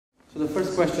So the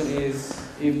first question is,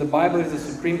 if the Bible is the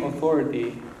supreme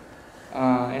authority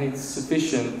and it's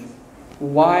sufficient,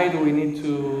 why do we need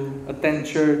to attend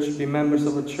church, be members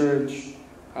of a church?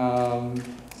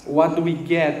 What do we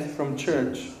get from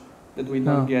church that we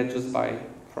don't get just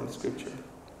from Scripture?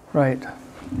 Right.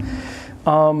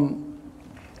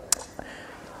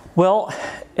 Well,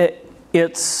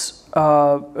 it's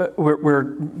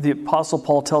where the Apostle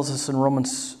Paul tells us in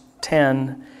Romans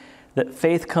 10 that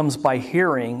faith comes by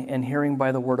hearing, and hearing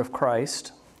by the word of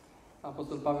Christ.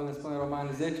 Apostol Pavel ne spune în Romani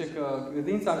 10 că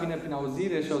credința vine prin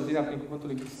auzire și auzirea prin cuvântul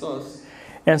lui Hristos.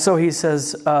 And so he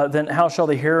says, then how shall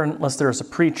they hear unless there is a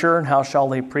preacher, and how shall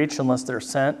they preach unless they're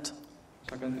sent?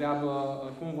 Așa că întreabă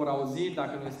cum vor auzi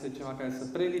dacă nu este cineva care să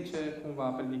predice, cum va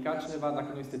predica cineva dacă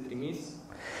nu este trimis.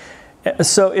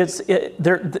 So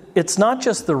it's not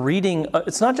just the reading,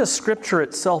 it's not just Scripture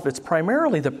itself, it's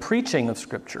primarily the preaching of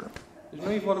Scripture. Deci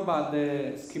nu e vorba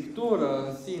de Scriptură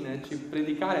în sine, ci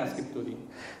predicarea Scripturii.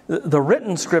 The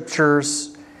written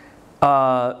Scriptures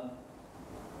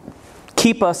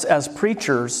keep us as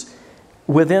preachers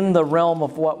within the realm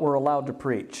of what we're allowed to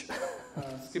preach.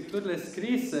 Scripturile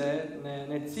scrise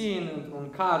ne țin într-un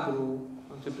cadru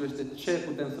în ce privește ce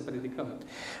putem să predicăm.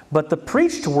 But the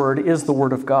preached word is the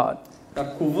word of God.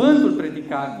 Dar cuvântul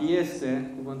predicat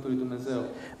este cuvântul lui Dumnezeu.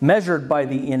 Measured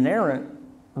by the inerrant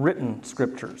written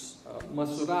Scriptures.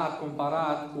 Măsurat,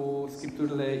 comparat cu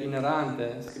scripturile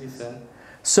inerante scrise.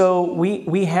 So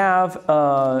we have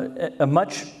a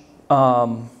much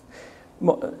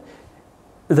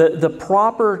the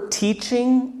proper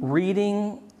teaching,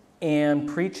 reading,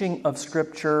 and preaching of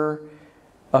Scripture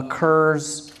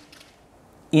occurs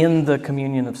in the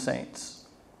communion of saints,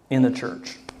 in the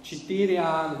church. Citirea,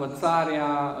 învățarea,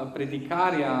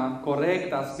 predicarea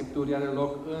corectă a Scripturii are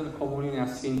loc în comuniunea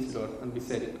sfinților, în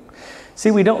biserică.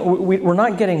 See, we're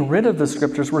not getting rid of the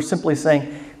Scriptures. We're simply saying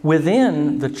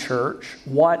within the church,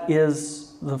 what is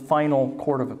the final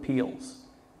court of appeals?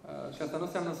 Și asta nu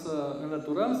înseamnă să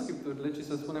înlăturăm Scripturile, ci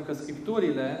să spunem că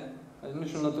Scripturile, nu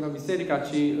și înlăturăm biserica,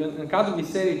 ci în cadrul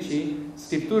bisericii,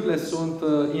 Scripturile sunt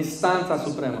instanța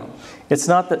supremă. It's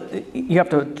not that you have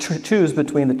to choose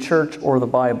between the church or the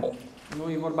Bible.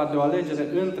 Nu e vorba de o alegere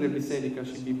între biserică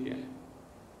și Biblie.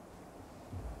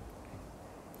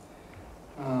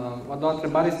 A doua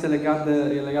întrebare este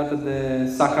legată de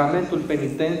sacramentul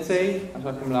penitenței,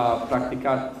 așa cum l-a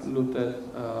practicat Luther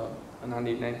în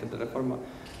anii înainte de Reformă.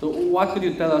 So, what could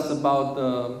you tell us about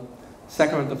the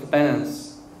sacrament of penance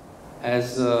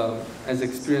as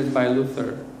experienced by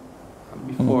Luther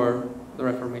before the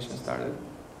Reformation started?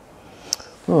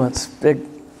 Oh, that's a big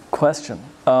question.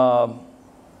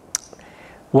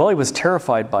 Well, he was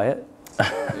terrified by it.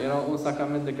 Era un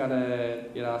sacrament de care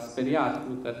era speriat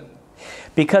Luther.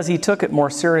 Because he took it more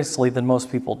seriously than most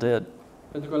people did.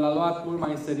 Pentru că l-a luat mult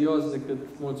mai în serios decât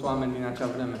mulți oameni din acea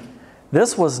vreme.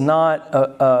 This was not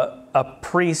a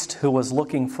priest who was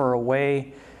looking for a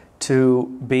way to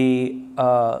be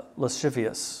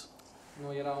lascivious.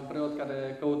 Nu era un preot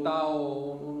care căuta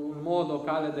un mod, o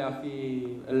cale de a fi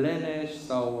leneș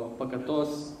sau păcătos.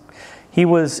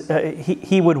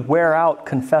 He would wear out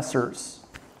confessors.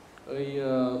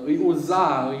 Îi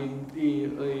uza,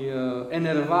 îi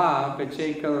enerva pe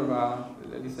cei cărora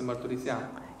li se mărturisea.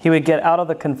 He would get out of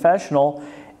the confessional,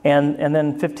 and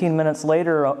then 15 minutes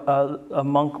later, a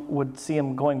monk would see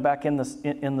him going back in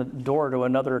the door to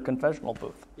another confessional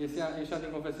booth. Ieșea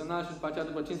din confesional și după aceea,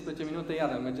 după 15 minute,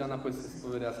 iară mergea înapoi să se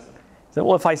spovedească. So,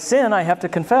 well, if I sin, I have to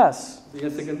confess. El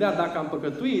se gândea, dacă am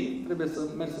păcătuit, trebuie să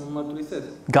merg să mă mărturisesc.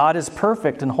 God is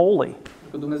perfect and holy.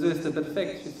 Că Dumnezeu este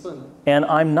perfect și sfânt. And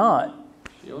I'm not.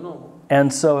 Și eu nu.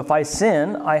 And so if I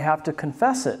sin, I have to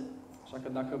confess it. Așa că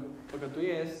dacă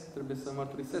păcătuiesc, trebuie să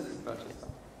mărturisesc lucrul acesta.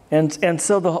 And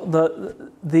so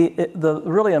the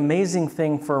really amazing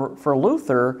thing for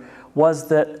Luther was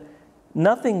that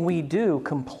nothing we do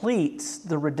completes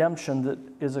the redemption that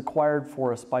is acquired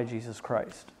for us by Jesus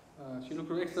Christ. Și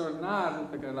lucrul extraordinar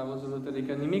pe care l-a văzut Luther e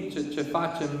că nimic ce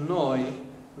facem noi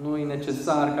nu e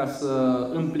necesar ca să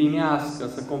împlinească,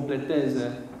 să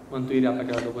completeze mântuirea pe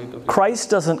care a dobândit-o Hristos.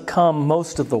 Christ doesn't come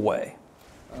most of the way.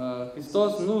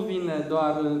 Hristos nu vine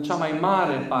doar în cea mai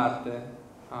mare parte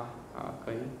a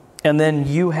căii. And then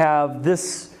you have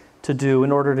this to do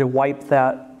in order to wipe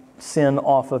that sin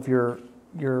off of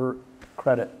your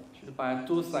credit. Și după aia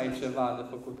tu să ai ceva de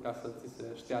făcut ca să ți se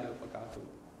șteargă păcatul.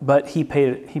 But he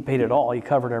paid it all.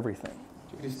 He covered everything.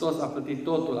 Și Hristos a plătit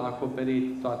totul, a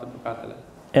acoperit toate păcatele.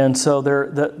 And so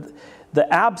the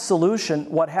absolution,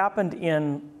 what happened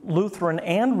in Lutheran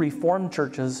and Reformed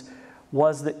churches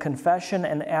was that confession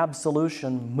and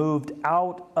absolution moved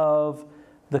out of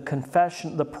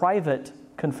the private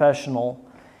confessional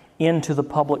into the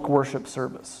public worship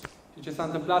service. Și ce s-a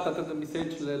întâmplat atât în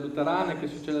bisericile luterane cât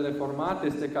și cele reformate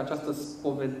este că această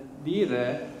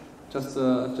spovedire,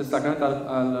 acest sacrament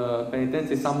al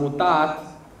penitenței s-a mutat,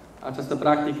 această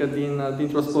practică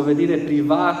dintr-o spovedire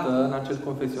privată în acel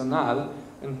confesional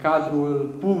în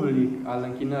cadrul public al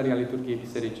închinării a liturghiei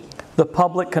bisericii. The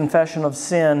public confession of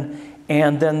sin,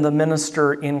 and then the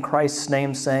minister in Christ's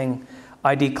name saying,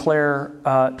 I declare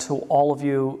to all of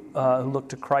you who look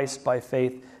to Christ by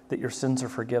faith that your sins are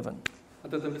forgiven.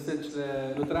 Atât în bisericile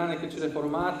luterane cât și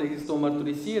reformate există o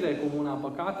mărturisire comună a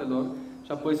păcatelor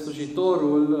și apoi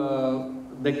slujitorul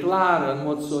declară în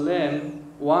mod solemn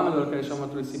oamenilor care și-au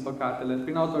mărturisit păcatele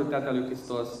prin autoritatea lui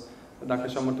Hristos. Dacă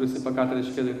și-au mărturisit păcatele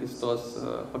și cred în Hristos,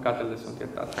 păcatele sunt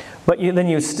iertate. But then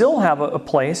you still have a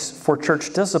place for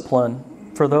church discipline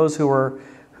for those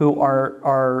who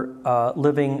are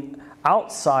living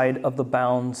outside of the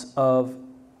bounds of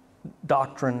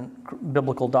doctrine,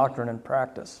 biblical doctrine and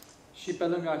practice. Și pe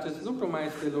lângă acest lucru mai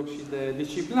este loc și de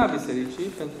disciplina bisericii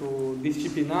pentru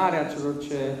disciplinarea celor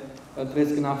ce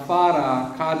trăiesc în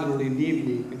afara cadrului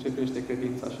biblic în ce privește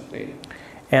credința și trăirea.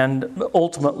 And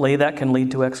ultimately that can lead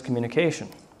to excommunication.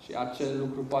 Și acel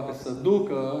lucru poate să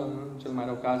ducă, în cel mai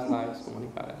rău caz, la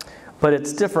excomunicare. But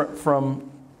it's different from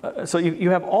so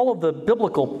you have all of the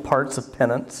biblical parts of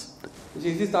penance.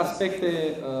 Deci există aspecte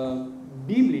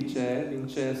biblice din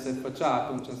ce se făcea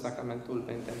atunci în sacramentul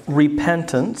penitenței.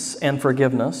 Repentance and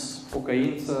forgiveness.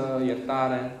 Pocăință,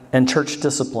 iertare. And church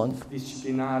discipline.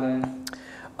 Disciplinare.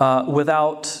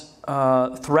 Without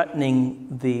threatening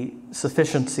the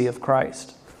sufficiency of Christ.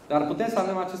 Dar putem să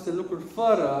avem aceste lucruri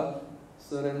fără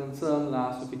să renunțăm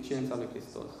la suficiența lui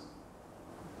Hristos.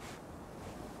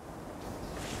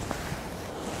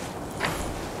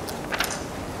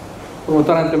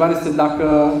 Următoarea întrebare este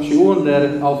dacă și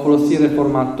unde au folosit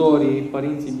reformatorii,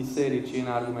 părinții bisericii, în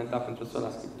a argumenta pentru sola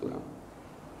Scriptura.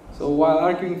 So while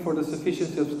arguing for the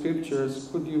sufficiency of scriptures,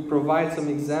 could you provide some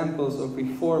examples of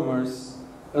reformers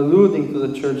alluding to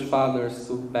the church fathers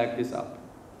to back this up?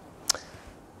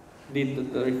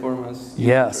 Did the reformers use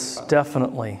Yes,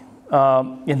 definitely.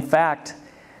 In fact,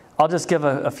 I'll just give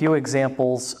a few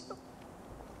examples.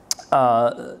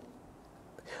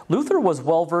 Luther was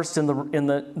well versed in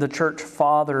the church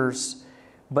fathers,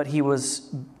 but he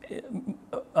was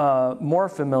more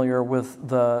familiar with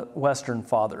the Western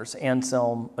fathers,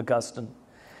 Anselm, Augustine.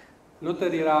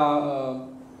 Luther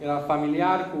era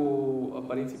familiar cu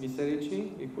părinții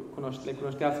bisericii, le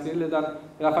cunoștea scrierile, dar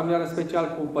era familiar în special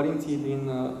cu părinții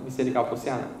din Biserica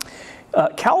Apostoliană.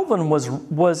 Calvin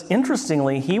was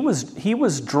interestingly he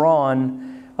was drawn.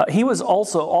 He was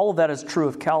also, all of that is true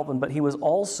of Calvin, but he was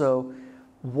also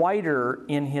wider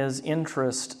in his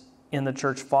interest in the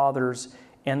church fathers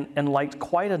and liked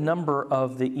quite a number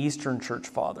of the Eastern church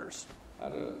fathers.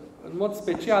 În mod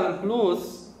special, în plus,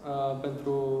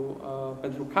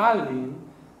 pentru Calvin,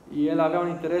 el avea un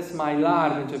interes mai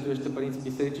larg în ce privește părinții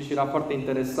bisericii și era foarte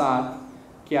interesat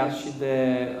chiar și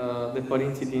de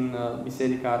părinții din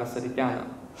Biserica Răsăriteană.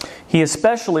 He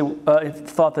especially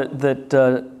thought that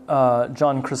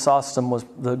John Chrysostom was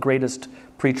the greatest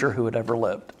preacher who had ever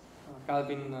lived.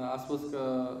 Calvin a spus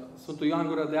că Sfântul Ioan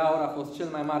Gură de Aur a fost cel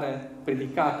mai mare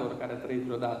predicator care a trăit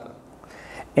vreodată.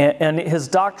 And his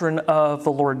doctrine of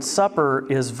the Lord's Supper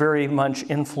is very much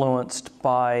influenced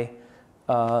by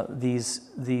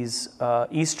these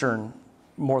Eastern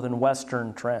more than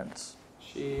Western trends.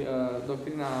 Și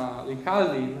doctrina lui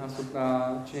Calvin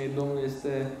asupra cinei Domnului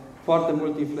este foarte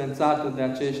mult influențată de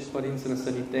acești părinți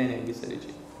răsăriteni ai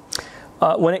bisericii.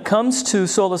 When it comes to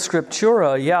sola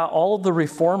scriptura, yeah, all of the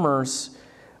reformers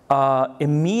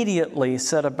immediately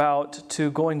set about to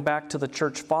going back to the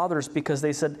church fathers because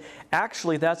they said,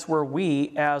 actually, that's where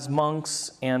we, as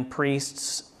monks and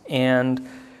priests and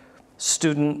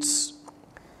students,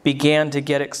 began to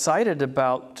get excited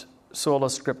about sola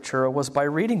scriptura was by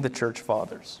reading the church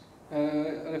fathers.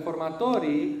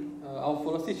 Reformatorii au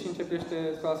folosit și în ce privește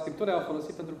sola scriptura, au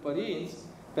folosit pentru părinți,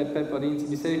 pe părinții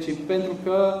bisericii, pentru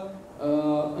că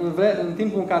în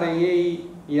timpul în care ei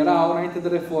erau înainte de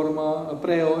reformă,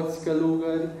 preoți,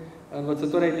 călugări,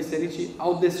 învățători ai bisericii,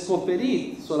 au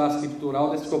descoperit sola scriptura, au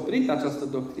descoperit această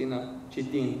doctrină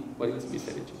citind părinții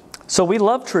bisericii. So we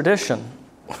love tradition.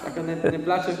 Dacă ne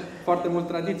place foarte mult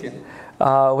tradiția.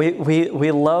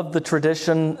 We love the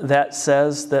tradition that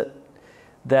says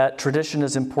that tradition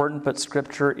is important, but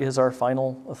Scripture is our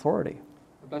final authority.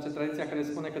 Îmi place tradiția care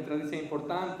spune că tradiția e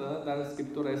importantă, dar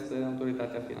Scriptura este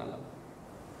autoritatea finală.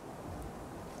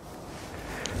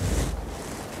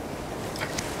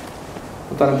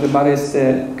 Următoarea întrebare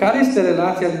este: care este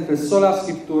relația dintre sola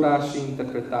scriptura și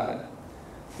interpretare?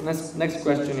 The next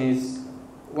question is: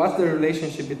 what's the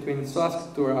relationship between sola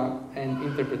scriptura and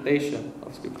interpretation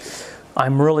of Scripture?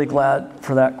 I'm really glad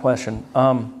for that question.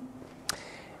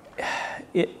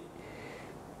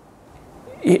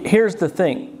 Here's the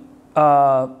thing.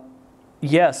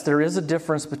 Yes, there is a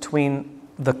difference between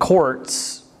the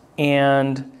courts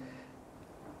and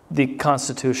the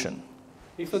Constitution.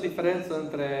 Există o diferență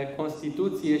între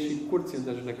Constituție și curțile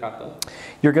de judecată.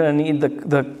 You're going to need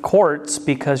the courts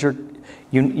because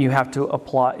you have to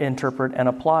interpret and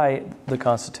apply the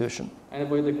Constitution. Ai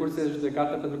nevoie de curțile de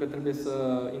judecată pentru că trebuie să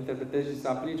interpretezi și să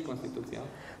aplici Constituția.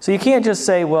 So you can't just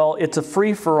say, well, it's a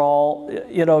free for all,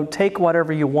 you know, take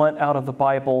whatever you want out of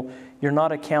the Bible. You're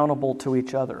not accountable to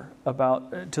each other,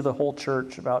 to the whole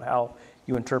church about how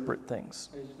you interpret things.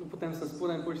 Deci nu putem să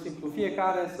spunem pur și simplu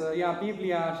fiecare să ia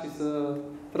Biblia și să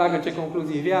tragă ce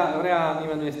concluzii vrea,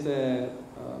 nimeni nu este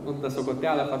nu dă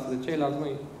socoteală față de ceilalți,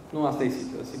 nu asta e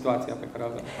situația pe care o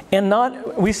avem. And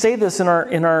we say this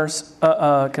in our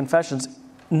confessions,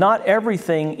 not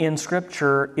everything in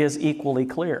Scripture is equally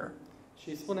clear.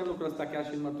 Și spunem lucrul ăsta chiar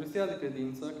și în mărturisirea de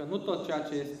credință, că nu tot ceea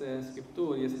ce este în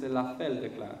Scripturi este la fel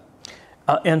de clar.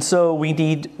 And so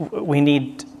we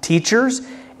need teachers,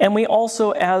 and we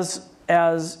also,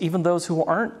 as even those who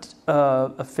aren't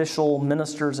official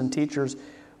ministers and teachers,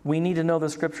 we need to know the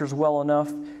Scriptures well enough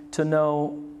to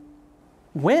know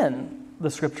when the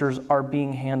Scriptures are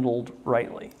being handled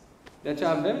rightly. De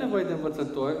aceea avem nevoie de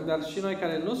învățători, dar și noi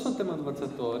care nu suntem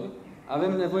învățători,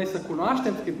 avem nevoie să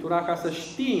cunoaștem Scriptura ca să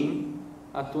știm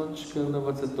atunci când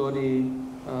învățătorii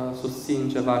susțin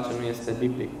ceva ce nu este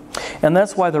biblic. And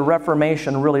that's why the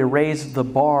Reformation really raised the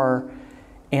bar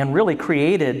and really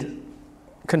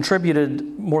contributed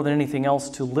more than anything else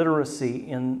to literacy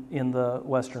in the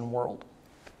Western world.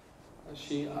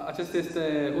 Și acesta este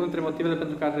unul dintre motivele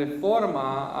pentru care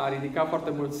Reforma a ridicat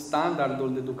foarte mult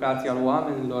standardul de educație al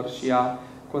oamenilor și a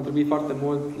contribuit foarte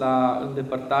mult la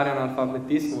îndepărtarea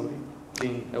analfabetismului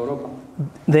din Europa.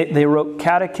 They wrote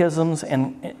catechisms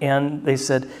and they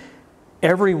said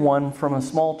everyone from a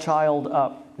small child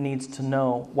up needs to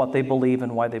know what they believe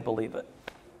and why they believe it.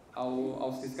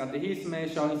 Au scris catehisme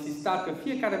și au insistat că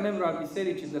fiecare membru al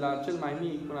bisericii, de la cel mai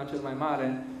mic până la cel mai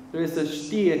mare, trebuie să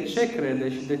știe ce crede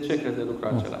și de ce crede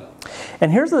lucrul acela.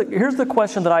 And here's the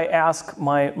question that I ask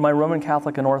my Roman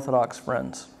Catholic and Orthodox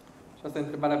friends. Și asta e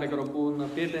întrebarea pe care o pun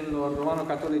prietenilor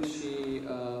romano-catolici și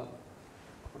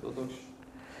ortodoxi.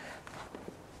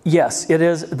 Yes,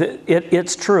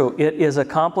 it's true. It is a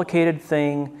complicated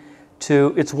thing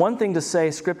it's one thing to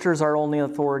say Scriptures are only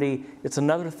authority, it's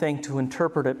another thing to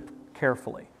interpret it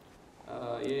carefully.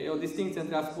 E o distinție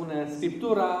între a spune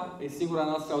Scriptura e singura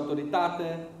noastră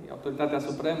autoritate, e autoritatea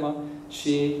supremă,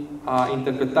 și a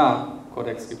interpreta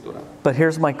corect Scriptura. But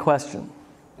here's my question.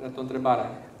 Iată o întrebare.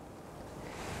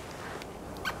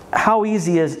 How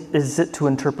easy is it to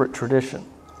interpret tradition?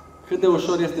 Cât de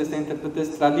ușor este să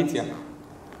interpretezi tradiția?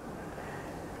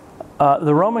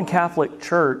 The Roman Catholic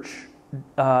Church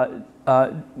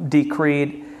decreed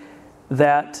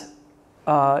that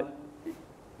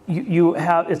you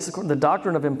have, it's the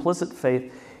doctrine of implicit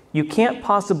faith. You can't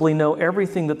possibly know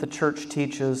everything that the church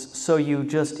teaches, so you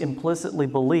just implicitly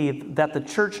believe that the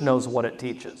church knows what it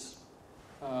teaches.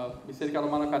 Biserica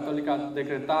Romano-Catolică a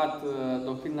decretat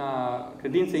doctrina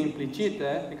credinței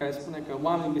implicite, pe care spune că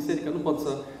oamenii în biserică nu pot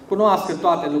să cunoască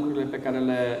toate lucrurile pe care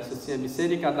le susține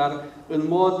biserica, dar în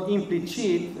mod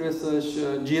implicit trebuie să-și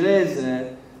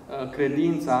gireze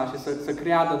credința și să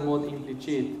creadă în mod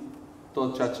implicit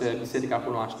tot ceea ce biserica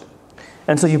cunoaște.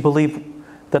 And so you believe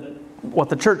that what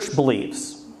the church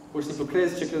believes. Pur și simplu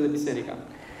crezi ce crede biserica.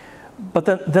 But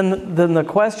then the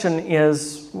question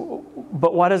is,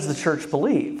 but what does the church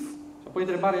believe? Și apoi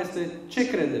întrebarea este, ce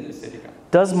crede biserica?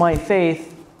 Does my faith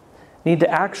need to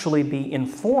actually be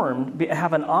informed,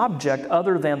 have an object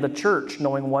other than the church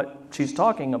knowing what she's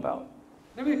talking about?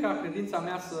 Trebuie ca credința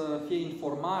mea să fie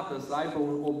informată, să aibă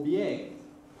un obiect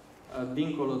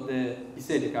dincolo de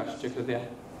biserica și ce credea.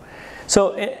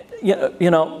 So, you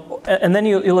know, and then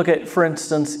you look at, for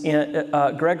instance,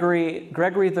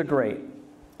 Gregory the Great.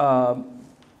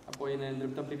 Apoi ne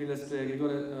îndreptăm privirile spre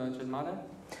Grigore cel Mare.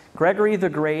 Gregory the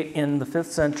Great in the 5th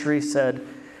century said,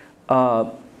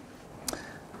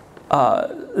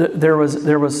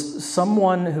 there was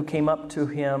someone who came up to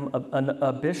him,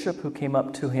 a bishop who came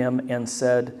up to him and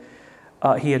said,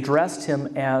 he addressed him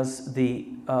as the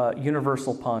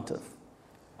universal pontiff.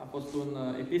 A fost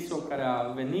un episcop care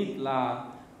a venit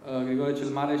la Grigore cel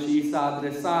Mare și i s-a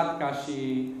adresat ca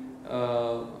și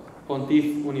pontif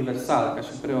universal, ca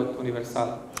și preot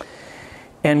universal.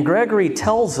 And Gregory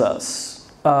tells us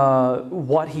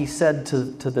what he said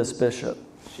to this bishop.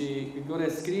 Și Grigore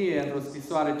scrie într-o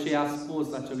scrisoare ce i-a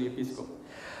spus acelui episcop.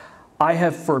 I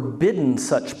have forbidden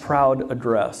such proud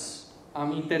address.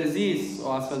 Am interzis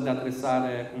o astfel de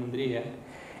adresare cu mândrie.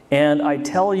 And I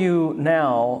tell you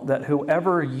now that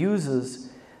whoever uses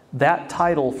that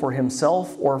title for himself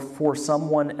or for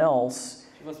someone else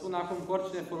Și vă spun acum că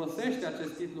oricine folosește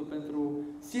acest titlu pentru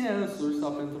sine însuși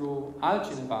sau pentru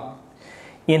altcineva,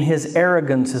 in his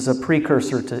arrogance is a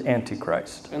precursor to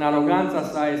Antichrist. în aroganța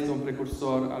sa este un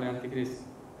precursor al lui Anticrist.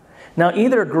 Now,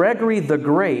 either Gregory the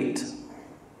Great,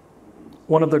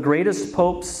 one of the greatest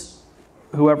popes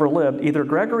who ever lived, either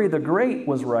Gregory the Great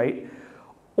was right,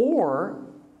 or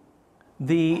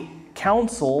the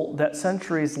council that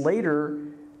centuries later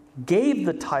gave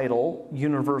the title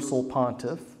Universal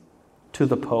Pontiff to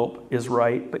the Pope is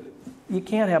right, but you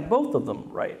can't have both of them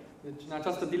right. Deci, în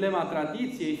această dilemă a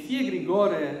tradiției, fie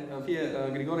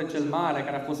Grigore cel Mare,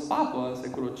 care a fost papă în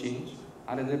secolul V,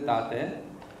 are dreptate,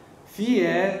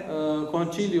 fie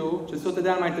conciliul, ce sute de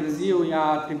ani mai târziu, i-a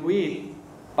atribuit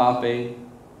papei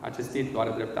acest titlu,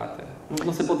 are dreptate.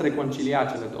 Nu se pot reconcilia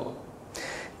cele două.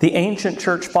 The ancient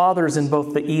church fathers in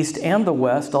both the East and the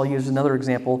West, I'll use another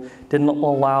example, didn't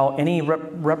allow any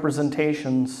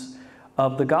representations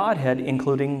of the Godhead,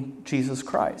 including Jesus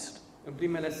Christ. În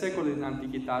primele secole din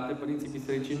Antichitate, părinții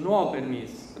bisericii nu au permis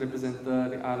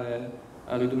reprezentări ale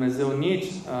lui Dumnezeu, nici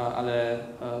ale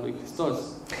lui Hristos.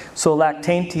 So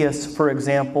Lactantius, for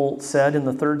example, said in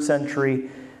the 3rd century,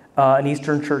 an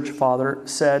Eastern church father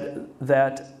said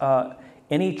that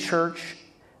any church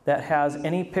that has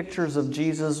any pictures of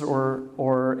Jesus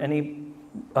or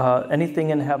anything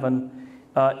in heaven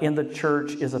in the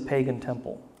church is a pagan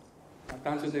temple.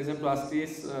 Lactantius, de exemplu, a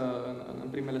scris în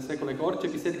primele secole că orice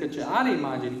biserică ce are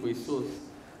imagini cu Isus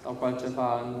sau cu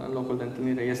altceva în locul de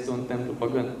întâlnire este un templu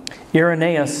păgân.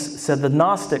 Irenaeus said the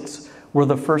Gnostics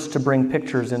were the first to bring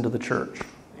pictures into the church.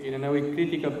 Ireneu îi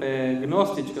critică pe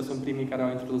gnostici că sunt primii care au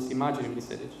introdus imagini în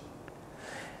biserici.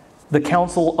 The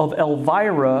Council of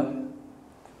Elvira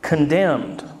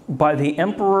condemned by the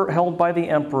emperor, held by the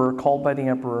emperor, called by the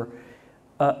emperor,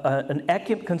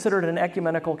 considered an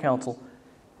ecumenical council,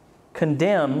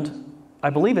 condemned, I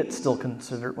believe it's still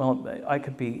considered, well, I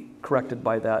could be corrected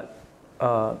by that.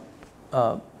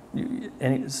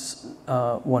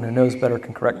 One who knows better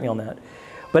can correct me on that.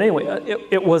 But anyway,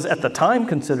 it was at the time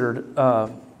considered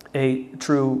a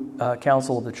true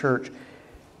council of the church,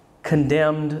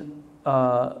 condemned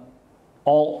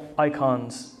all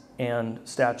icons and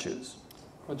statues.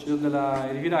 Conciliul de la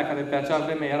Elvira, care pe acea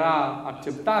vreme era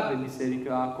acceptat de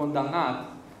biserică, a condamnat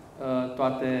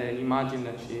toate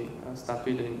imaginile și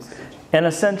statuile din biserică. And a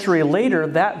century later,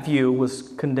 that view was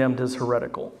condemned as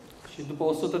heretical. Și după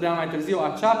 100 de ani mai târziu,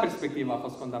 acea perspectivă a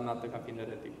fost condamnată ca fiind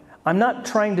eretică. I'm not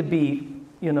trying to be,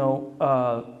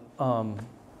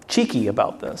 cheeky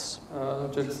about this. Nu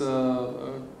încerc să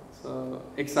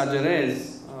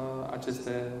exagerez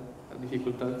aceste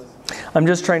dificultăți. I'm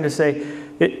just trying to say,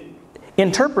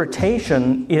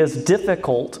 interpretation is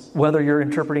difficult whether you're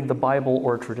interpreting the Bible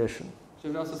or tradition. Ce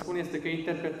vreau să spun este că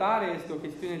interpretarea este o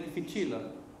chestiune dificilă,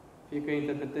 fie că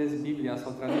interpretezi Biblia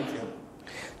sau tradiția.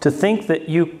 To think that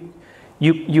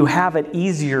you have it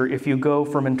easier if you go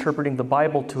from interpreting the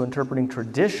Bible to interpreting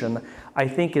tradition, I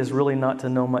think is really not to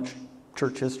know much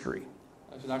church history.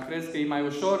 Și dacă crezi că e mai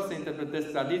ușor să interpretezi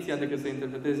tradiția decât să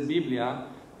interpretezi Biblia,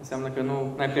 înseamnă că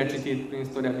nu ai prea citit prin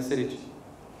istoria bisericii.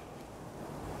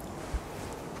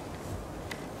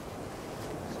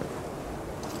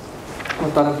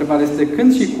 Următoarea întrebare este: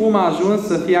 când și cum a ajuns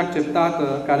să fie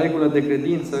acceptată ca regulă de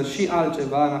credință și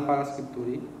altceva în afara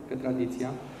Scripturii, pe tradiția,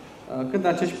 când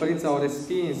acești părinți au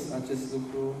respins acest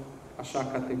lucru așa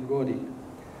categoric?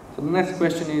 So the next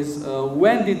question is,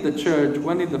 when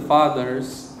did the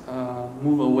fathers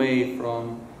move away from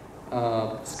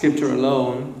Scripture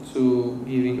alone to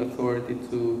giving authority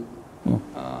to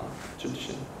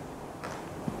tradition?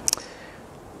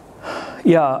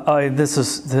 Yeah,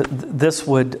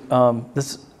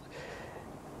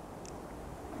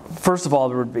 first of all,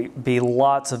 there would be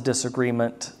lots of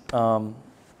disagreement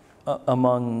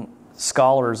among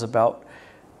scholars about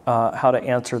how to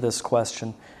answer this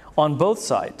question on both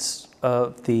sides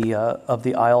of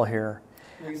the aisle here.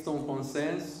 Există un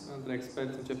consens între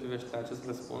experți în ce privește acest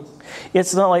răspuns.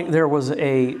 It's not like there was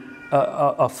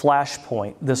a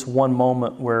flashpoint, this one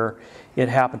moment where it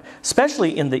happened,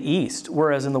 especially in the East,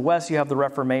 whereas in the West you have the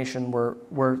Reformation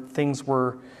where things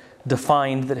were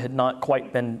defined that had not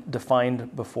quite been defined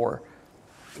before.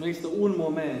 Nu există un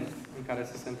moment în care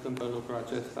să se întâmple lucrul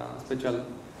acesta, în special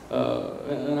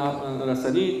în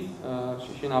răsărit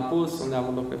și în apus, unde a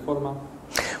avut loc Reforma.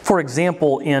 For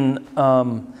example,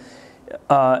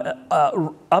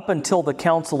 up until the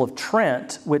Council of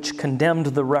Trent, which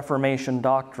condemned the Reformation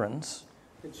doctrines,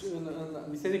 Deci în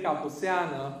Biserica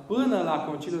Apuseană, până la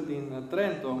Conciliul din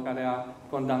Trento, care a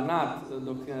condamnat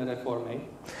doctrinele Reformei,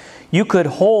 you could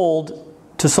hold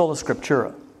to sola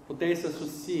scriptura. puteai să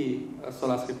susții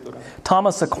sola Scriptura.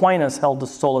 Thomas Aquinas held to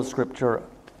sola scriptura.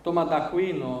 Thomas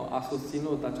d'Aquino a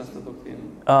susținut această doctrină.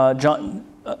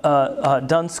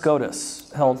 Duns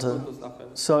Scotus held to.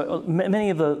 So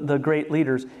many of the great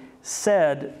leaders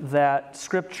said that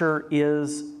Scripture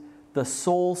is the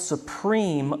sole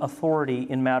supreme authority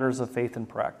in matters of faith and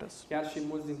practice. Chiar și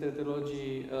mulți dintre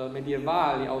teologii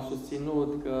medievali au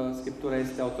susținut că Scriptura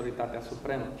este autoritatea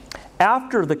supremă.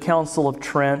 After the Council of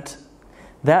Trent,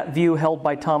 that view held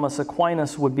by Thomas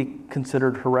Aquinas would be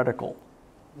considered heretical.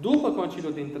 După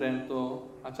Conciliul din Trento,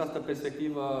 această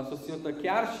perspectivă susținută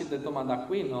chiar și de Thomas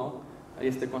d'Aquino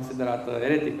este considerată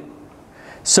eretică.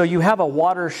 So you have a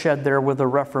watershed there with the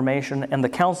Reformation and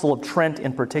the Council of Trent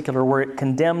in particular, where it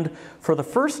condemned for the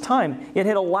first time. It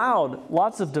had allowed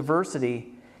lots of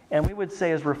diversity, and we would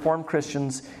say as Reformed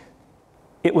Christians,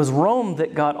 it was Rome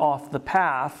that got off the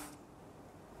path,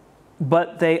 but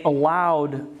they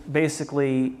allowed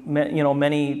basically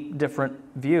many different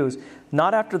views.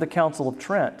 Not after the Council of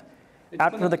Trent.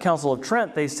 After the Council of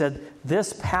Trent, they said,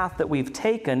 this path that we've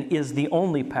taken is the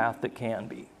only path that can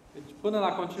be. Deci, până la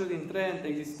Conciliul din Trent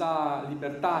exista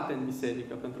libertate în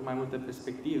biserică pentru mai multe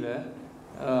perspective,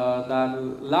 dar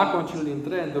la Conciliul din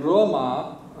Trent,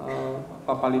 Roma,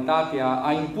 papalitatea,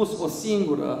 a impus o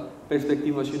singură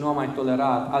perspectivă și nu a mai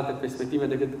tolerat alte perspective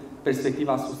decât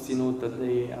perspectiva susținută de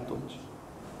ei atunci.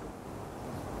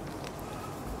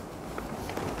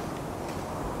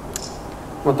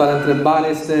 Următoarea întrebare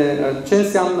este ce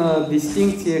înseamnă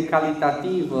distincție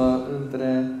calitativă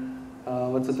între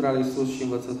învățătura lui Iisus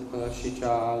și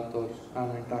cea a altor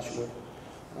înaintașilor.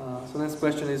 So next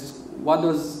question is, what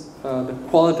does the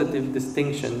qualitative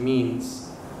distinction means?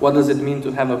 What does it mean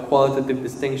to have a qualitative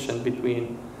distinction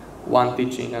between one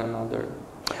teaching and another?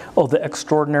 Oh, the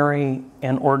extraordinary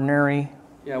and ordinary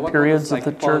periods of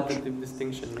the church? Qualitative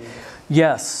distinction mean?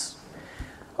 Yes.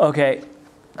 Okay.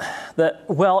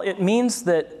 Well, it means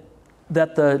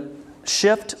that the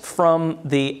shift from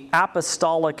the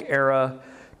apostolic era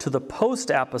to the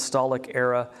post-apostolic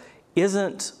era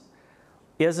isn't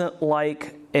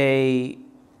like a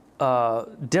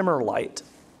dimmer light,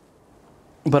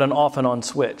 but an off and on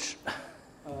switch.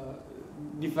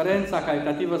 Diferența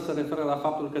calitativă se referă la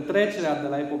faptul că trecerea de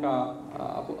la epoca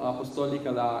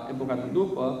apostolică la epoca de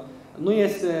după nu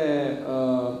este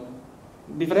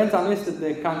diferența nu este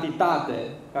de cantitate,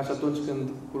 ca și atunci când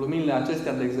cu luminile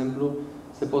acestea, de exemplu,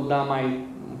 se pot da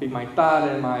un pic mai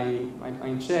tare,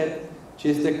 mai încet, ci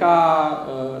este ca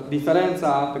diferența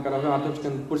pe care o avem atunci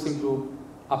când pur și simplu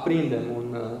aprindem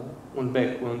un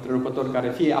bec, un întrerupător care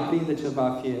fie aprinde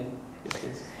ceva, fie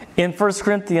stins. In 1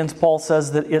 Corinthians, Paul says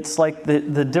that it's like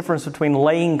the difference between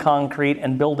laying concrete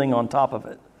and building on top of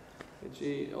it. Deci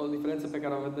o diferență pe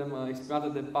care o vedem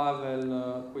exprimată de Pavel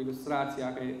cu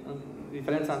ilustrația, că e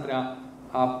diferența între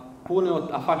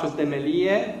a face o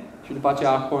temelie și după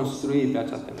aceea a construi pe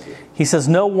acea temelie. He says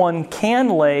no one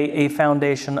can lay a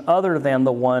foundation other than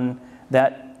the one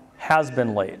that has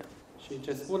been laid. Și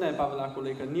ce spune Pavel acolo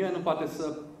e că nimeni nu poate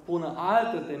să pună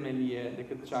altă temelie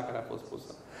decât cea care a fost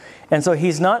pusă. And so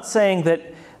he's not saying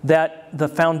that the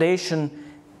foundation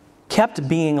kept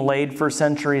being laid for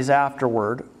centuries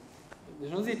afterward.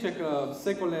 Deci nu zice că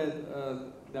secole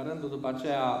de-a rândul după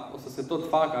aceea o să se tot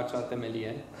facă acea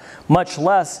temelie. Much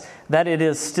less that it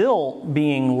is still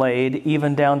being laid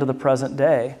even down to the present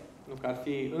day. Nu că ar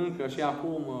fi încă și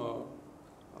acum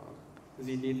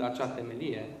zidit acea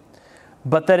temelie.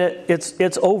 But that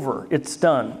it's over, it's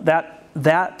done.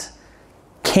 That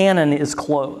canon is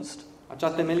closed. Acea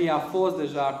temelie a fost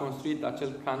deja construită, acel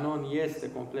canon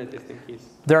este complet, este închis.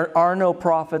 There are no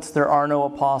prophets, there are no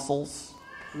apostles.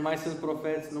 Nu mai sunt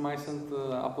profeți, nu mai sunt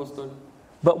apostoli.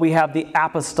 But we have the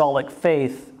apostolic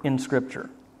faith in Scripture.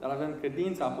 Dar avem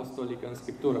credința apostolică în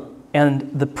Scriptură. And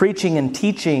the preaching and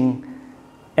teaching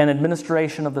and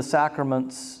administration of the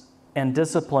sacraments and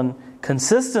discipline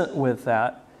consistent with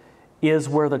that is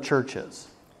where the church is.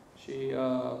 Și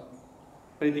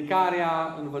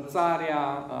predicarea, învățarea,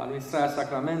 administrarea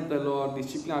sacramentelor,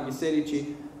 disciplina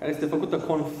bisericii, care este făcută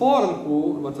conform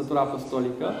cu învățătura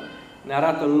apostolică, ne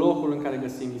arată locul în care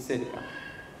găsim biserica.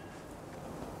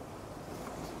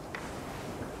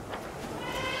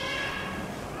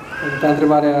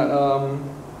 Întrebarea,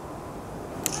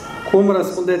 cum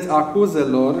răspundeți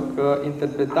acuzelor că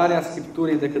interpretarea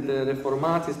Scripturii de către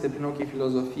reformați este prin ochii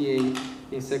filozofiei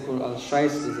din secolul al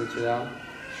XVI-lea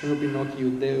și nu prin ochii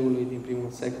iudeului din primul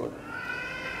secol?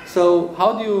 So,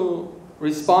 how do you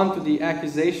respond to the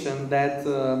accusation that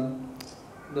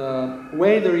the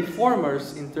way the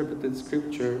Reformers interpreted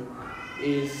Scripture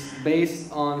is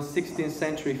based on 16th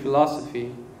century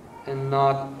philosophy and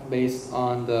not based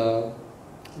on the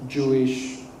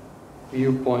Jewish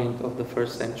viewpoint of the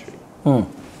first century.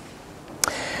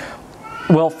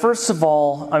 Well, first of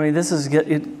all, I mean, this is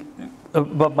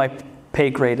above my pay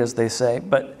grade, as they say,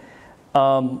 but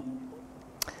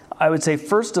I would say,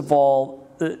 first of all,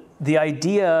 the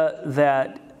idea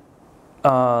that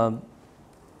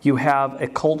you have a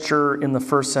culture in the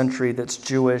first century that's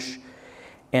Jewish,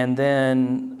 and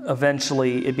then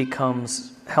eventually it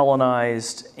becomes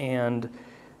Hellenized and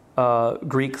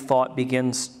Greek thought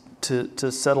begins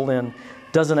to settle in,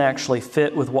 doesn't actually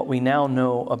fit with what we now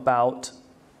know about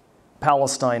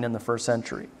Palestine in the first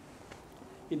century.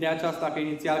 Ideea aceasta că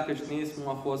inițial creștinismul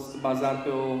a fost bazat pe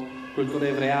o cultură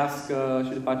evreiască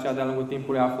și după aceea de-a lungul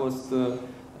timpului a fost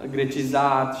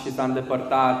grecizat și s-a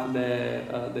îndepărtat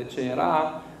de ce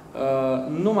era,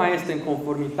 nu mai este în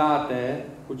conformitate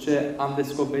cu ce am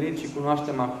descoperit și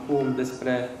cunoaștem acum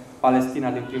despre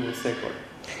Palestina din primul secol.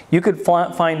 You could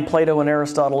find Plato and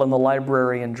Aristotle in the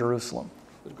library in Jerusalem.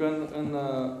 Pentru că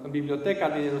în biblioteca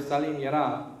din Ierusalim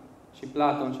era și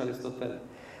Platon și Aristotel.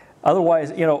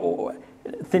 Otherwise,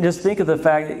 just think of the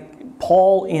fact that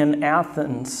Paul in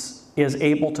Athens is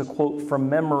able to quote from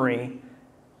memory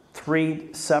 3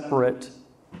 separate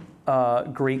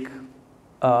Greek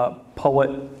poet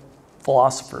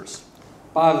philosophers.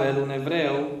 Pavel, un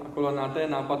evreu, acolo în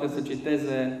Atena, poate să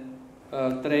citeze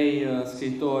 3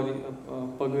 scriitori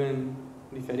păgâni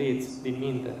diferiți din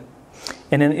minte.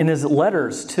 And in his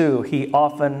letters too, he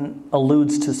often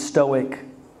alludes to Stoic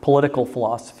political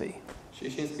philosophy.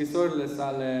 Și în scrisorile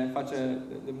sale face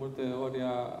de multe ori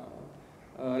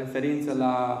referințe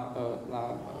la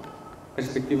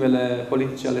perspectivele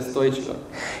politice ale stoicilor.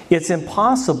 It's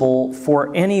impossible for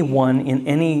anyone in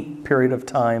any period of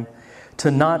time to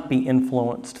not be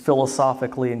influenced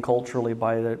philosophically and culturally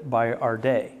by our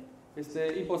day. Este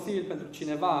imposibil pentru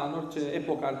cineva în orice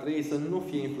epocă ar trăi să nu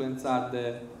fie influențat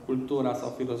de cultura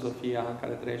sau filozofia în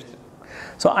care trăiește.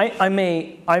 So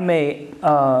I may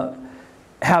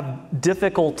have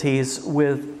difficulties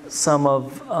with some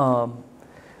of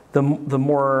the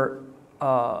more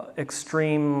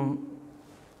extreme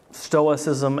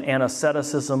stoicism and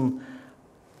asceticism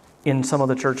in some of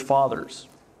the church fathers.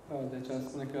 Deci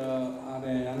spune că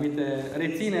are anumite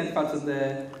rețineri față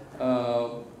de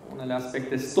unele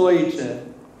aspecte stoice,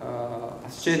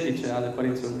 ascetice ale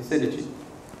părinților bisericii.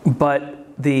 But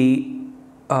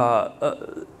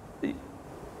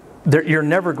you're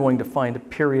never going to find a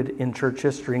period in church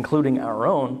history, including our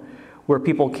own,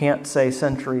 where people can't say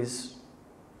centuries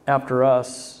after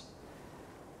us,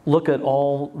 look at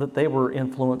all that they were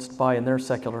influenced by in their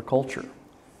secular culture.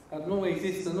 Dar nu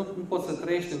există, nu poți să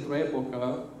trăiești într-o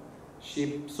epocă și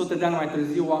sute de ani mai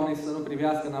târziu oamenii să nu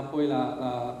privească înapoi la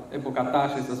epoca ta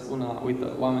și să spună, uite,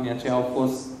 oamenii aceia au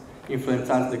fost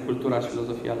influențați de cultura și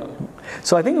filozofia lor.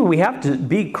 So I think we have to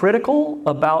be critical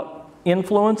about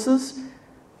influences.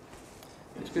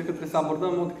 Deci cred că trebuie să abordăm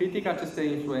în mod critic aceste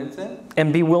influențe.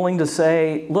 And be willing to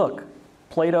say, look,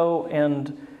 Plato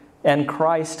and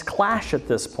Christ clash at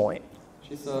this point.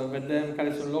 Și să vedem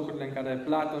care sunt locurile în care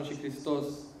Platon și Hristos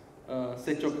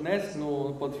se ciocnesc,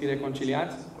 nu pot fi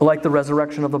reconciliați. Like the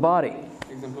resurrection of the body.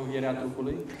 De exemplu, învierea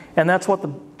trupului. And that's what the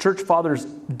church fathers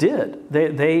did.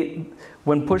 They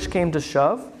when push came to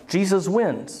shove, Jesus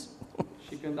wins.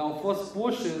 Și când au fost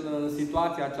puși în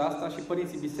situația aceasta și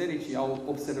părinții bisericii au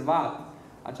observat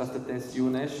această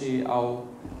tensiune și și-au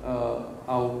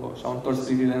întors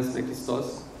privirile înspre Hristos.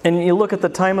 And you look at the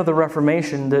time of the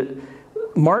Reformation, that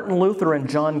Martin Luther and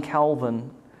John Calvin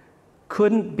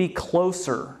couldn't be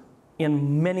closer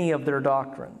in many of their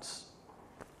doctrines.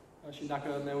 Și dacă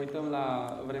ne uităm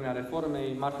la vremea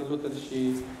Reformei, Martin Luther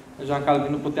și Jean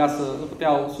Calvin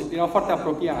erau foarte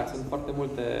apropiați în foarte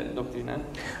multe doctrine.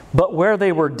 But where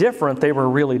they were different, they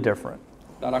were really different.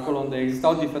 Dar acolo unde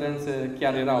existau diferențe,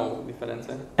 chiar erau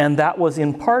diferențe. And that was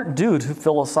in part due to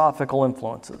philosophical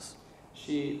influences.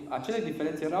 Și acele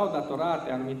diferențe erau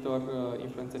datorate anumitor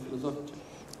influențe filozofice.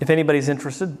 If anybody's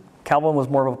interested, Calvin was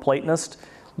more of a Platonist,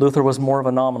 Luther was more of a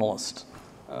nominalist.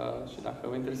 Și dacă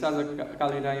vă interesează,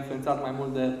 Calvin a influențat mai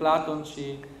mult de Platon și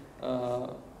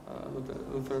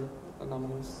Luther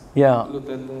nominalist. Yeah.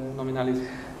 Luther de nominalism.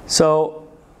 So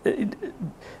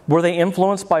were they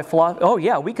influenced by philosophy? Oh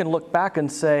yeah, we can look back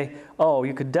and say, oh,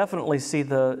 you could definitely see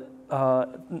the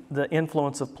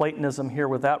influence of Platonism here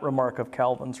with that remark of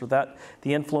Calvin's, or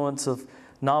the influence of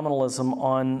nominalism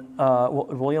on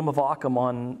William of Ockham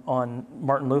on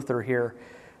Martin Luther here.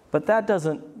 But that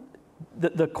doesn't.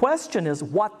 The question is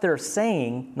what they're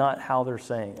saying, not how they're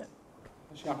saying it.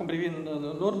 Și acum privind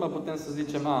în urmă putem să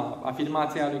zicem,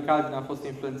 afirmația lui Calvin a fost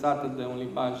influențată de un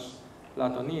limbaj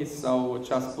platonist sau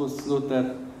ce a spus Luther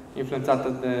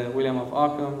influențată de William of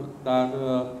Ockham, dar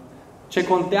ce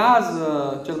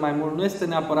contează cel mai mult nu este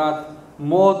neapărat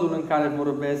modul în care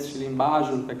vorbesc și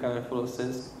limbajul pe care îl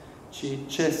folosesc, ci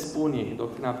ce spun ei,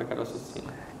 doctrina pe care o susțin.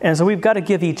 And so we've got to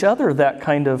give each other that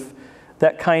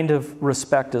kind of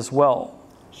respect as well.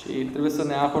 Și trebuie să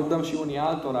ne acordăm și unii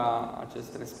altora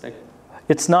acest respect.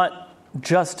 It's not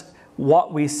just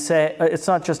what we say, it's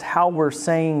not just how we're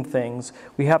saying things.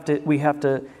 We have to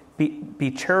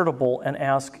be charitable and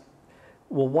ask,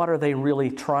 well, what are they really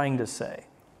trying to say?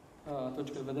 Atunci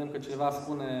când vedem că cineva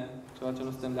spune ceva ce nu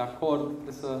suntem de acord,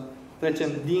 trebuie să trecem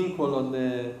dincolo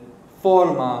de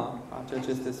forma a ceea ce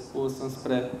este spus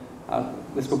înspre a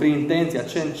descoperi intenția,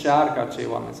 ce încearcă acei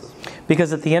oameni să spună.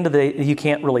 Because at the end of the day, you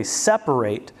can't really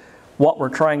separate what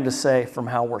we're trying to say from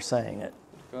how we're saying it.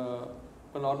 Că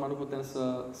până la urmă nu putem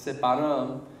să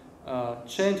separăm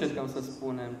ce încercăm să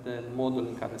spunem de modul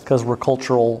în care Because we're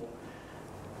cultural,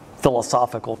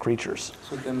 philosophical creatures.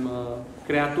 suntem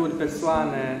creaturi,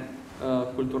 persoane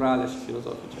culturale și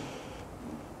filozofice.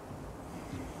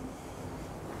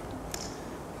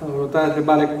 Următoarea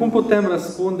întrebare. Cum putem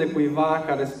răspunde cuiva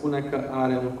care spune că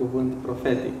are un cuvânt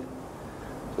profetic?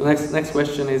 So next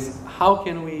question is, how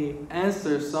can we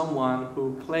answer someone who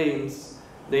claims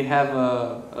they have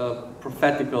a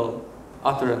prophetical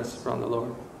utterance from the Lord?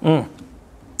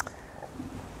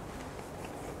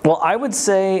 Well, I would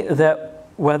say that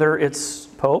whether it's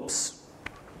popes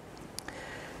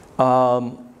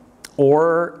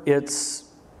or it's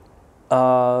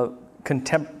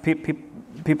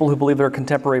people who believe they're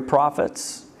contemporary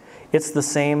prophets, it's the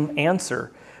same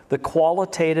answer. The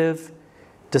qualitative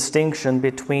distinction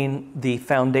between the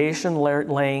foundation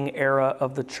laying era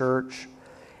of the church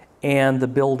and the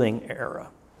building era.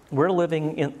 We're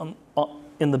living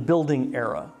in the building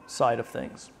era side of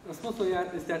things. Răspunsul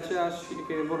este aceeași, fie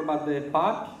că e vorba de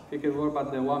papi, fie că e vorba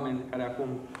de oameni care acum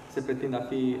se pretind a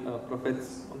fi profeți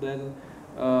moderni.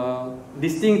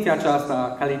 Distincția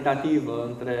aceasta calitativă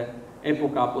între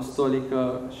epoca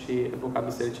apostolică și epoca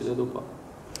bisericii de după.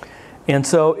 And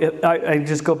so I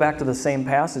just go back to the same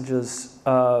passages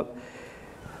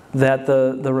that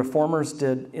the reformers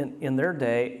did in their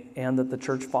day and that the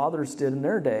church fathers did in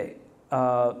their day,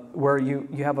 where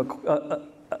you have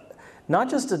not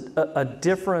just a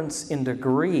difference in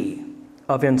degree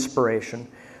of inspiration,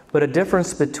 but a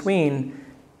difference between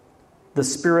the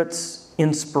Spirit's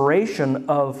inspiration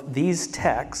of these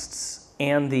texts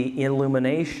and the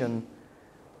illumination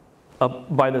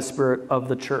by the Spirit of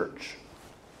the church.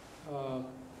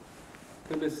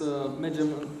 Trebuie să mergem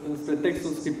spre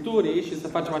textul Scripturii și să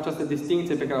facem această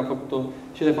distinție pe care au făcut-o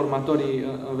și reformatorii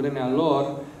în vremea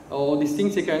lor. O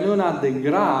distinție care nu e una de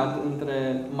grad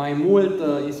între mai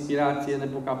multă inspirație în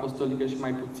epoca apostolică și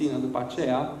mai puțină după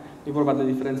aceea. Nu e vorba de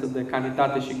diferență de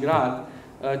cantitate și grad,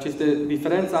 ci este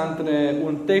diferența între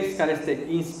un text care este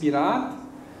inspirat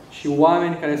și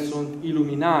oameni care sunt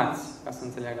iluminați ca să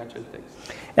înțeleagă acel text.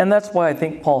 And that's why I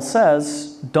think Paul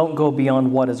says, don't go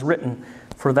beyond what is written,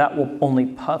 for that will only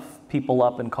puff people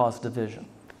up and cause division.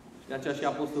 Și de aceea și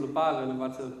Apostolul Pavel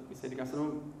învață biserica să nu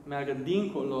meargă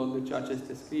dincolo de ceea ce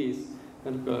este scris,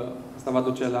 pentru că asta va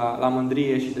duce la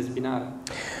mândrie și dezbinare.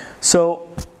 So,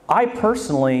 I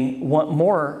personally want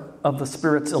more of the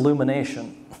Spirit's illumination.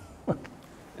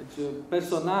 Deci,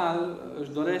 personal,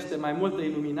 își dorește mai multă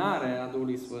iluminare a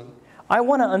Duhului Sfânt. I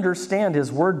want to understand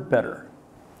His Word better.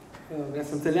 Vrea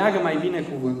să înțeleagă mai bine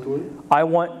cuvântul.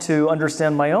 I want to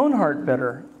understand my own heart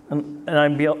better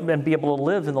and be able to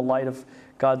live in the light of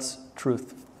God's truth.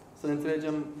 Să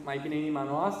înțelegem mai bine inima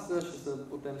noastră și să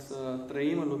putem să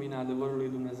trăim în lumina adevărului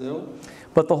Dumnezeu.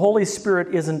 But the Holy Spirit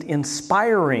isn't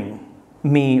inspiring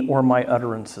me or my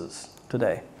utterances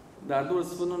today. Dar Duhul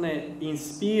Sfânt nu ne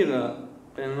inspiră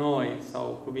pe noi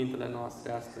sau cuvintele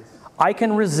noastre astăzi. I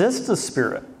can resist the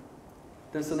Spirit.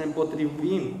 Putem să ne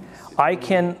împotrivim. I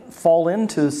can fall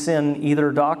into sin, either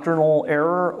doctrinal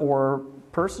error or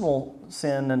personal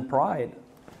sin and pride.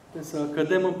 Putem să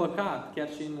cădem în păcat, chiar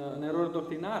și în erori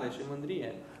doctrinare și în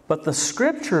mândrie. But the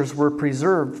Scriptures were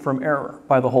preserved from error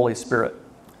by the Holy Spirit.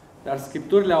 Dar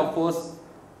Scripturile au fost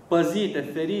păzite,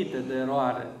 ferite de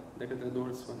eroare de către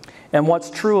Duhul Sfânt. And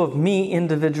what's true of me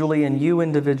individually and you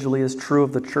individually is true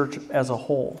of the church as a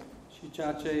whole. Și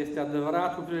ceea ce este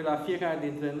adevărat cu privire la fiecare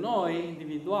dintre noi,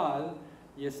 individual,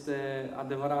 este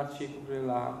adevărat și cu privire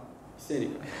la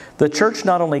biserică. The church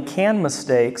not only can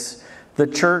mistakes, the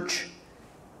church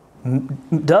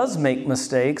does make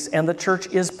mistakes, and the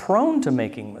church is prone to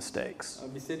making mistakes.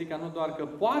 Biserica nu doar că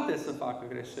poate să facă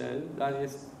greșeli, dar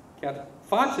chiar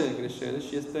face greșeli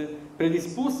și este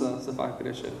predispusă să facă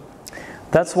greșeli.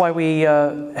 That's why we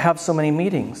have so many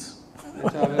meetings.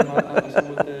 Deci avem așa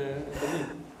multe întâlniri.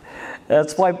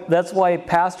 That's why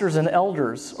pastors and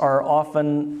elders are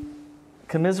often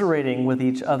commiserating with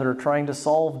each other, trying to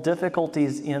solve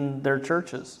difficulties in their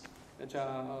churches. Deci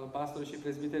pastorii și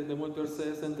prezbiterii de multe ori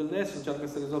se întâlnesc și încearcă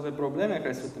să rezolve probleme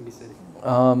care sunt în biserică.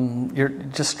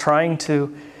 You're just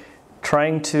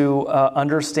trying to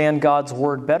understand God's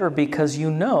word better, because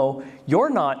you know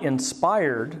you're not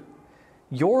inspired.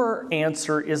 Your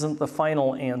answer isn't the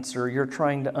final answer. You're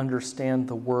trying to understand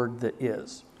the word that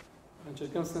is.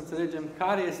 Încercăm să înțelegem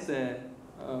care este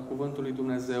cuvântul lui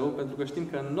Dumnezeu, pentru că știm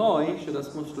că noi și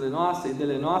răspunsurile noastre,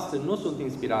 ideile noastre nu sunt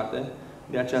inspirate,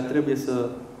 de aceea trebuie să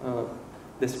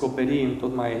descoperim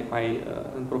tot mai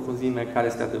în profunzime care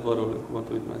este adevărul în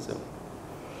cuvântul lui Dumnezeu.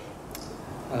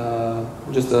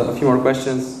 Just a few more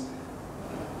questions.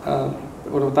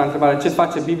 Următoarea întrebare: ce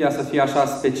face Biblia să fie așa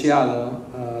specială?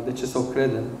 De ce să o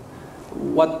credem?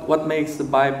 What makes the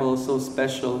Bible so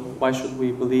special? Why should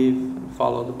we believe and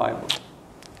follow the Bible?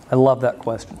 I love that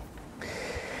question.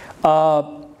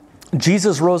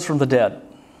 Jesus rose from the dead.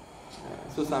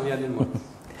 Iisus a înviat din morți.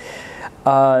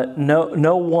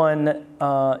 No one,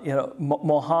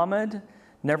 Muhammad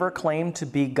never claimed to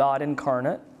be God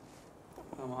incarnate.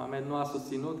 Mohamed nu a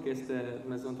susținut că este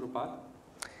Dumnezeu întrupat.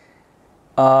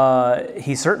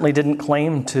 He certainly didn't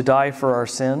claim to die for our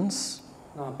sins.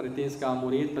 Nu a pretins că a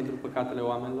murit pentru păcatele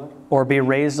oamenilor. Or be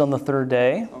raised on the third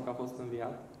day. Sau că a fost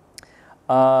înviat.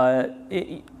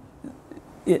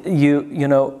 You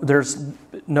know, there's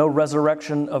no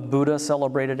resurrection of Buddha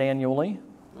celebrated annually.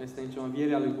 Nu este nicio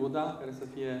înviere a lui Buddha care să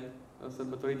fie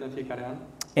sărbătorită în fiecare an.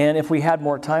 And if we had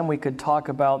more time, we could talk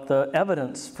about the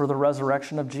evidence for the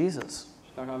resurrection of Jesus.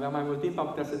 Și dacă aveam mai mult timp, am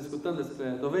putea să discutăm despre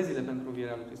dovezile pentru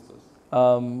învierea lui Hristos.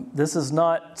 This is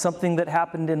not something that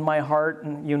happened in my heart,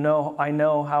 and I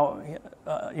know how,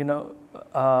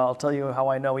 I'll tell you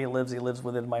how I know He lives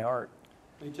within my heart.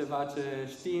 Nu e ceva ce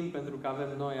știm pentru că avem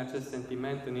noi acest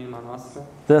sentiment în inima noastră.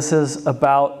 This is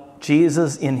about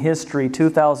Jesus in history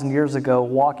 2000 years ago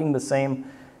walking the same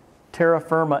terra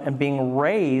firma and being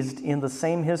raised in the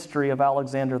same history of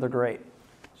Alexander the Great.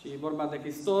 Și e vorba de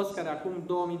Hristos care acum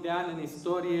 2000 de ani în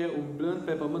istorie, umblând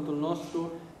pe pământul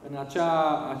nostru în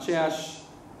aceeași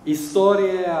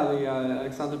istorie a lui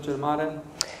Alexandru cel Mare.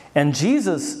 And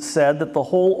Jesus said that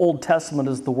the whole Old Testament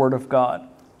is the Word of God.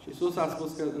 Și Iisus a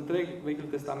spus că întreg Vechiul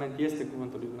Testament este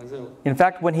cuvântul lui Dumnezeu. In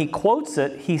fact, when He quotes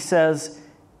it, He says,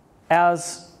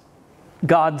 as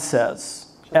God says,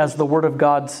 as the Word of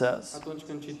God says. Atunci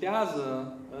când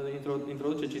citează,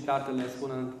 introduce citatele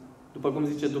spunând, după cum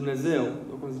zice Dumnezeu,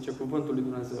 după cum zice cuvântul lui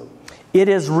Dumnezeu. It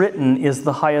is written is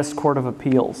the highest court of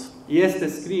appeals. Este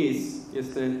scris,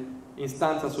 este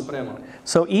instanța supremă.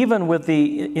 So even with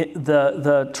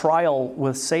the trial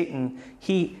with Satan,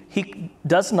 he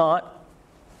does not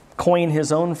coin his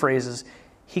own phrases.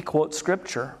 He quotes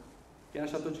scripture. Chiar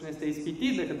și atunci când este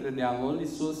ispitit de către diavol,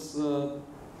 Iisus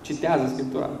citează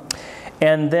Scriptura.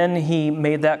 And then he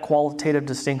made that qualitative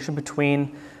distinction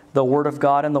between the word of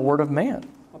God and the word of man.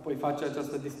 Apoi face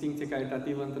această distincție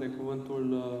calitativă între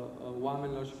cuvântul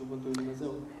oamenilor și cuvântul lui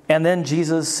Dumnezeu. And then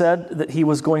Jesus said that he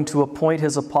was going to appoint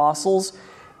his apostles,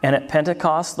 and at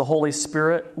Pentecost the Holy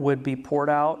Spirit would be poured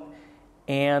out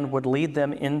and would lead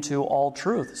them into all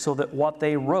truth, so that what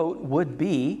they wrote would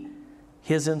be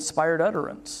his inspired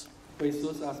utterance. Păi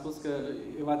Iisus a spus că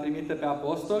îi va trimite pe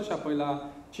apostoli și apoi la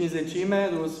Cincizecime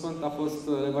Duhul Sfânt a fost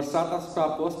revărsat asupra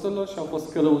apostolilor și au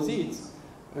fost călăuziți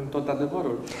în tot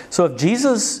adevărul. So if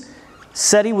Jesus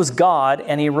said he was God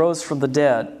and he rose from the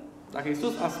dead, dacă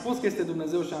Iisus a spus că este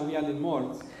Dumnezeu și a înviat din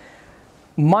morți,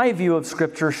 my view of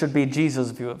Scripture should be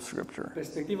Jesus' view of Scripture.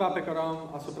 perspectiva pe care o am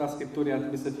asupra Scripturii ar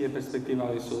trebui să fie perspectiva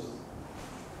lui Iisus.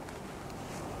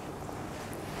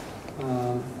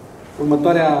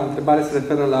 Următoarea întrebare se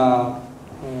referă la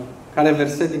pe care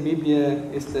verset din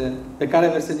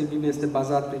Biblie este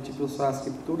bazat principiul Sola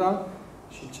Scriptura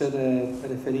și cere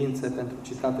referințe pentru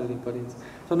citatele din părinți.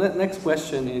 So next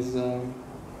question is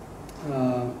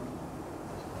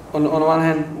on one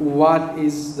hand, what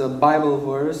is the Bible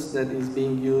verse that is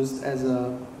being used as a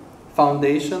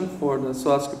foundation for the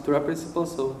Sola Scriptura principle?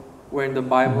 So where in the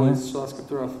Bible is Sola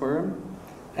Scriptura affirmed?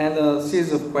 And a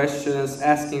series of questions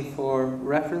asking for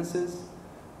references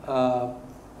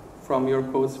from your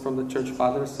quotes from the church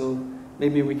fathers. So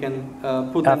maybe we can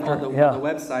put them on the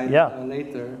website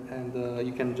later, and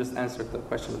you can just answer the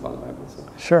question about the Bible. So,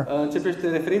 sure. Începește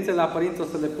referințe la părinți, o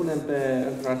să le punem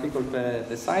într-un articol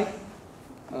pe site,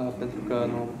 pentru că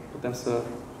nu putem să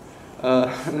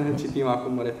citim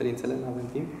acum referințele, nu avem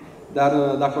timp.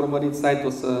 Dar dacă urmăriți site-ul, o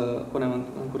să punem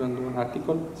în curând un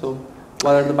articol. So,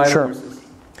 what are the Bible Sure. verses?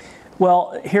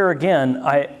 Well, here again,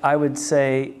 I would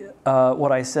say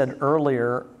what I said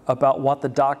earlier about what the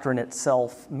doctrine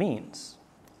itself means.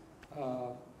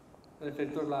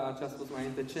 Referitor la ce a spus mai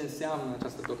înainte, ce înseamnă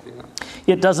această doctrină?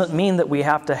 It doesn't mean that we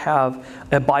have to have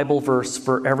a Bible verse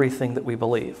for everything that we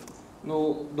believe.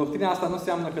 Nu, doctrina asta nu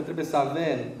înseamnă că trebuie să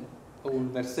avem un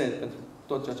verset pentru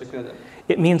tot ceea ce credem.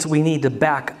 It means we need to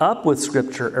back up with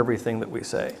Scripture everything that we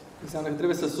say. Înseamnă că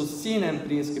trebuie să susținem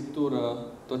prin Scriptură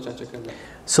tot ceea ce credem.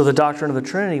 So the doctrine of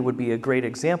the Trinity would be a great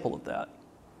example of that.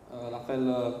 La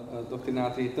fel, doctrina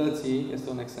Trinității este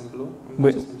un exemplu.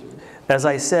 As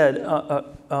I said,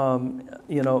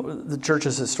 you know, the church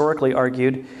has historically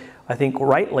argued, I think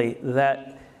rightly, that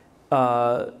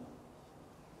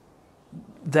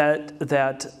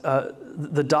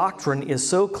the doctrine is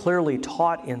so clearly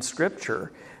taught in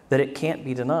Scripture that it can't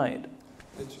be denied.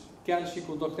 Deci, chiar și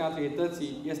cu doctrina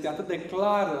Trinității este atât de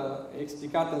clară,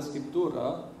 explicată în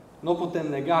Scriptură, nu o putem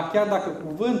nega, chiar dacă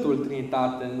cuvântul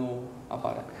Trinitate nu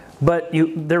apare. But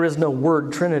there is no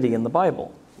word Trinity in the Bible.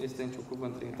 Este niciun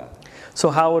cuvânt Trinitate. So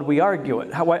how would we argue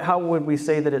it? How would we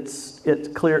say that it's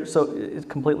clear? So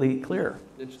it's completely clear.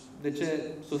 Deci, de ce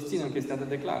susținem că este atât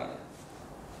de clară?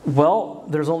 Well,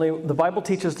 the Bible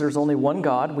teaches there's only one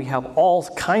God. We have all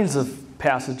kinds of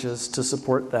passages to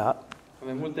support that.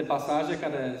 Avem multe pasaje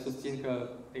care susțin că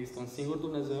există un singur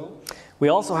Dumnezeu. We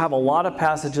also have a lot of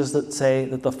passages that say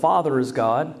that the Father is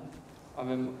God.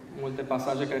 Avem multe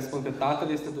pasaje care spun că Tatăl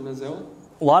este Dumnezeu.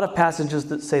 A lot of passages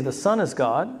that say the Son is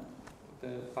God.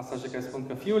 Multe pasaje care spun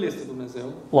că Fiul este Dumnezeu.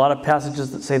 A lot of passages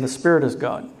that say the Spirit is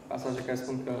God. Pasaje care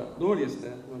spun că Duhul este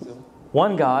Dumnezeu.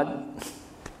 One God,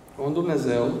 Un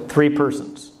Dumnezeu, three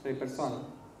persons. trei persoane.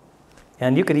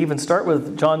 And you could even start with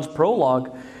John's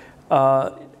prologue.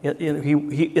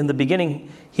 In the beginning,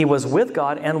 he was with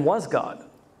God and was God.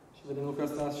 Și vedem lucrul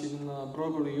ăsta și în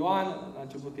prologul lui Ioan, la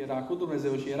început era cu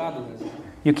Dumnezeu și era Dumnezeu.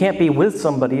 You can't be with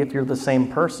somebody if you're the same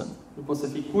person. Nu poți să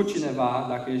fii cu cineva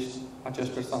dacă ești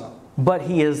aceeași persoană. But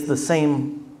he is the same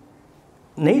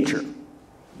nature.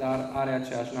 Dar are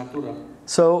aceeași natură.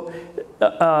 So,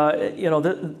 you know,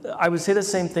 I would say the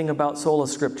same thing about sola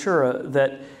scriptura,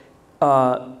 that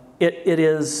it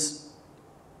is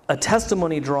a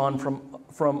testimony drawn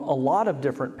from a lot of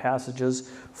different passages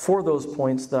for those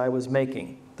points that I was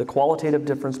making. The qualitative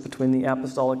difference between the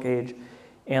apostolic age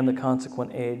and the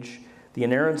consequent age, the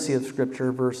inerrancy of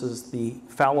Scripture versus the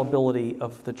fallibility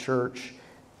of the church,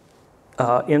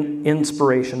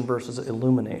 inspiration versus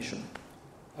illumination.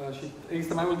 Și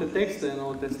există mai multe texte în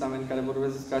Noul Testament care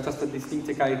vorbesc despre această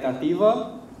distincție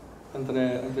calitativă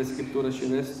între Scriptură și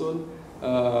restul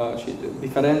și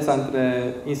diferența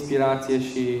între inspirație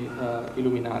și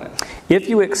iluminare. If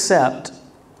you accept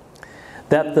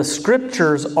that the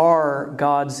Scriptures are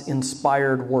God's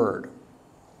inspired word,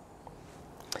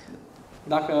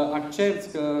 dacă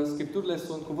accepți că Scripturile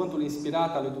sunt cuvântul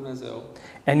inspirat al lui Dumnezeu,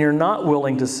 and you're not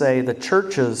willing to say the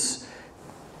church's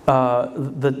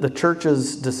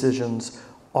decisions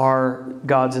are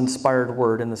God's inspired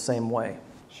word in the same way.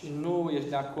 și nu ești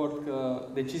de acord că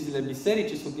deciziile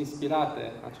bisericii sunt inspirate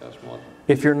în același mod,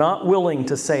 If you're not willing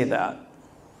to say that,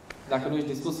 dacă nu ești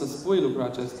dispus să spui lucrul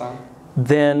acesta,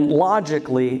 then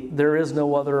logically there is no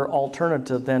other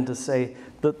alternative than to say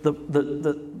that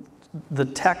the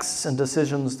texts and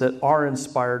decisions that are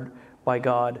inspired by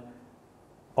God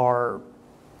are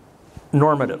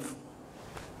normative.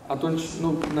 atunci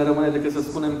nu ne rămâne decât să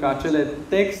spunem că acele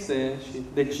texte și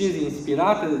decizii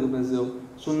inspirate de Dumnezeu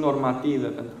sunt normative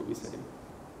pentru biserică.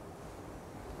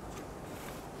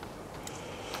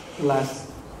 The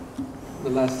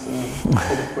last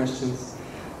set of questions.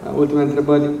 Ultimele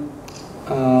întrebări.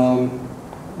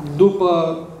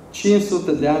 După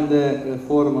 500 de ani de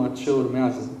reformă, ce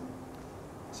urmează?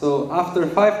 So, after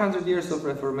 500 years of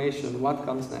reformation, what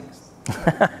comes next?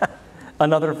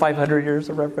 Another 500 years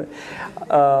of reformation.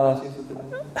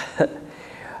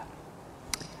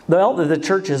 Well, the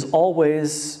church is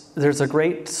always, there's a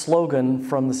great slogan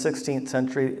from the 16th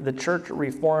century, the church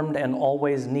reformed and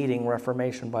always needing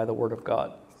reformation by the word of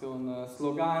God. Este un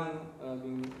slogan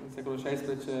din secolul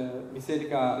XVI,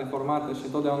 Biserica reformată și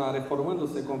întotdeauna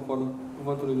reformându-se conform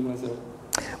cuvântului lui Dumnezeu.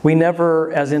 We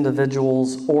never, as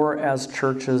individuals or as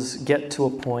churches, get to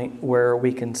a point where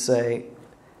we can say,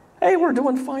 hey, we're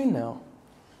doing fine now.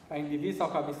 Ca indivizi sau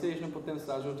ca biserici nu putem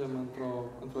să ajungem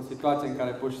într-o situație în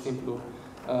care pur și simplu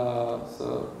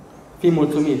să fim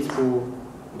mulțumiți cu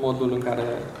modul în care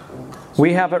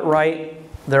we have it right,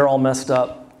 they're all messed up.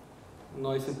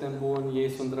 Noi suntem buni, ei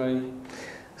sunt răi.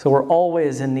 So we're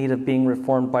always in need of being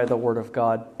reformed by the Word of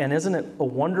God. And isn't it a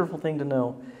wonderful thing to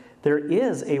know there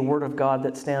is a word of God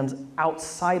that stands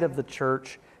outside of the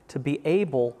church to be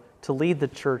able to lead the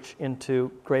church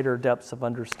into greater depths of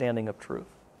understanding of truth.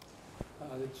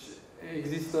 Deci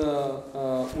există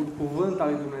un cuvânt al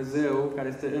lui Dumnezeu care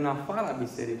este în afara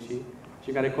bisericii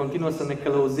și care continuă să ne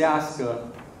călăuzească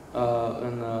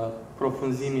în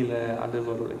profunzimile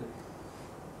adevărului.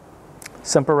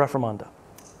 Semper Reformanda.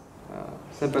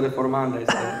 Semper Reformanda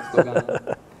este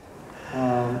sloganul.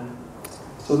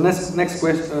 So next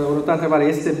question, următoarea întrebare,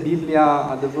 este Biblia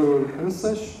adevărul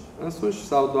însuși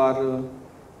sau doar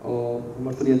o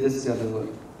mărturie despre adevăr?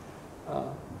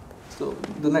 So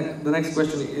the next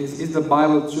question is the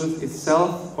Bible truth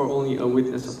itself or only a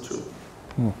witness of truth?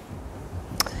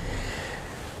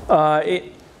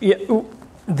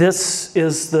 This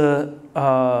is the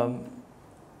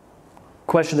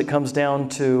question that comes down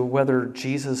to whether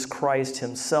Jesus Christ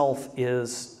himself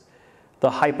is the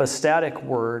hypostatic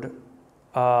word,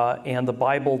 and the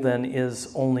Bible then is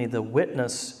only the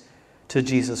witness to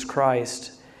Jesus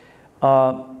Christ.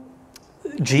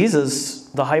 Jesus,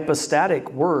 the hypostatic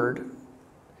word,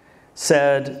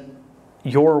 said,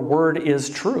 "Your word is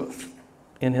truth,"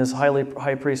 in his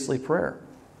high priestly prayer.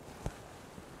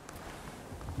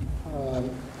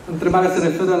 Întrebarea se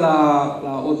referă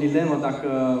la o dilemă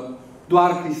dacă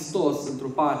doar Hristos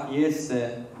întrupat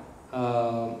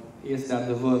este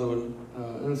adevărul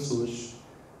însuși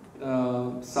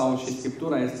sau și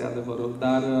Scriptura este adevărul,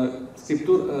 dar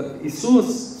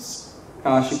Iisus,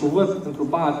 ca și cuvânt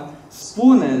întrupat,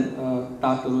 spune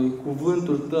Tatălui,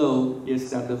 cuvântul tău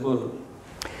este adevărul.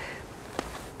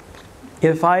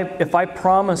 If I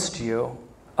promised you,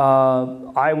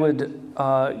 I would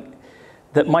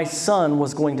that my son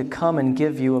was going to come and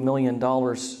give you $1 million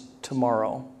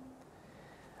tomorrow,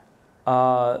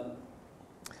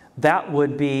 that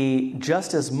would be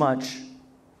just as much.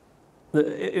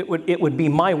 It would be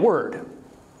my word,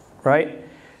 right?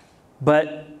 But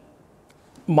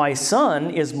my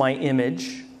son is my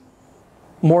image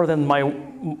more than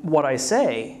what I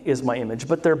say is my image.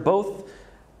 But they're both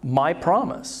my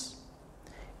promise.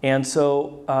 And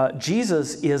so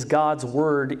Jesus is God's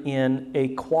word in a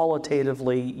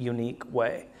qualitatively unique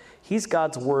way. He's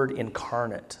God's word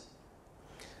incarnate.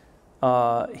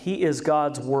 He is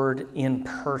God's word in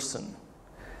person.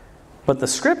 But the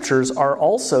scriptures are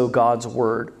also God's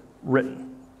word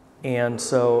written. And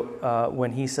so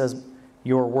when he says,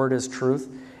 your word is truth,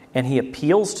 and he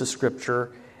appeals to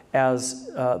scripture as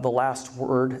the last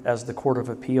word, as the court of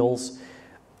appeals,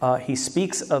 he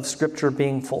speaks of scripture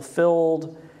being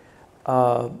fulfilled.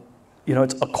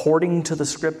 It's according to the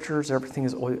scriptures. Everything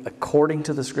is according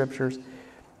to the scriptures.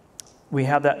 We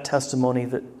have that testimony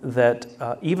that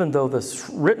even though the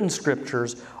written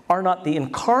scriptures are not the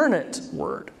incarnate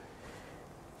word,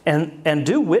 and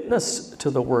do witness to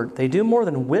the word, they do more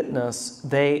than witness.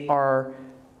 They are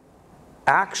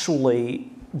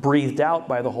actually breathed out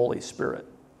by the Holy Spirit.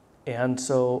 And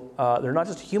so they're not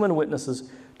just human witnesses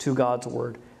to God's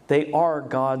word. They are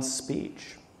God's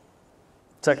speech.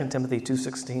 2 Timothy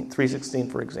 3:16,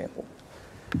 for example.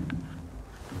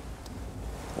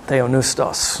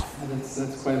 Theonoustos.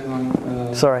 That's quite long.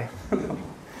 Sorry.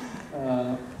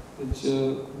 Deci,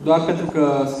 doar pentru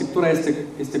că Scriptura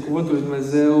este cuvântul lui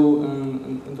Dumnezeu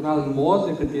într-un alt mod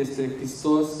decât este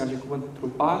Hristos ca și cuvânt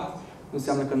trupat, nu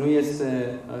înseamnă că nu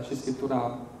este și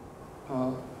Scriptura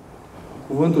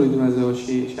cuvântul lui Dumnezeu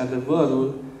și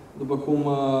adevărul, după cum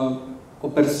o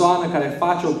persoană care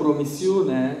face o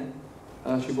promisiune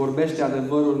și vorbește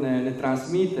adevărul ne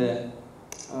transmite,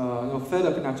 ne oferă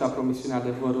prin acea promisiune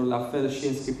adevărul, la fel și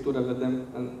în Scriptură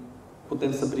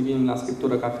putem să privim la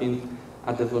Scriptură ca fiind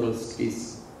adevărul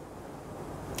scris.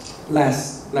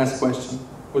 Last question.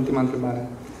 Ultima întrebare.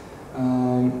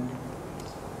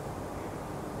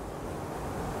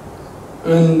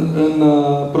 În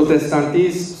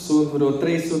protestantism sunt vreo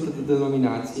 300 de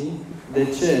denominații. De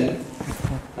ce?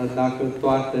 Dacă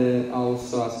toate au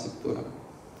sola Scriptură.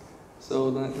 So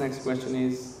the next question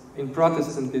is, in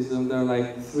Protestantism there are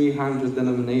like 300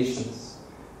 denominations.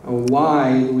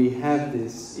 Why do we have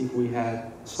this if we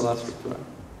had sola Scriptura?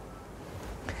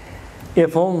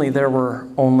 If only there were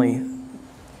only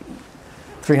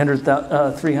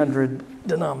 300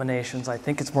 denominations. I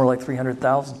think it's more like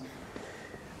 300,000.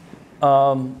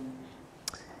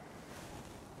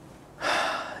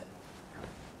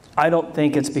 I don't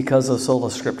think it's because of sola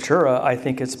scriptura. I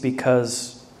think it's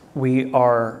because we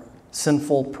are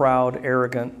sinful, proud,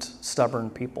 arrogant, stubborn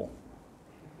people.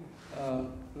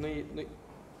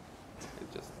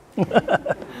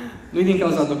 Nu-i din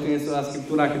cauza doctrinei sola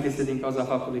Scriptura, cât este din cauza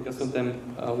faptului că suntem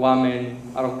oameni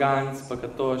aroganți,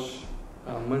 păcătoși,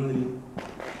 mândri.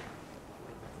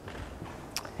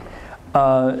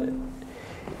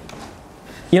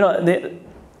 You know,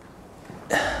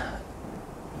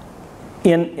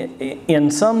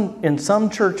 in some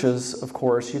churches, of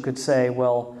course, you could say,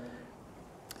 well,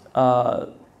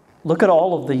 look at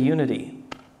all of the unity.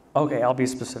 Okay, I'll be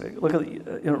specific. Look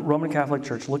at the Roman Catholic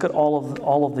Church. Look at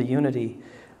all of the unity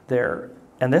there,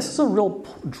 and this is a real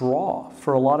draw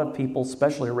for a lot of people,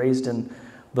 especially raised in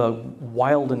the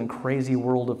wild and crazy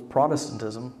world of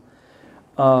Protestantism,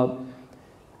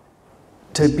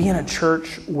 to be in a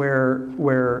church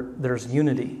where there's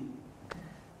unity.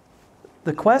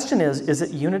 The question is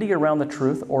it unity around the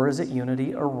truth, or is it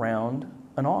unity around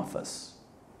an office?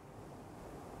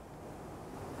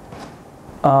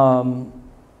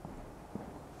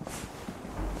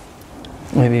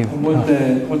 Maybe.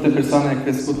 Multe persoane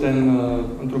crescute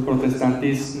într-un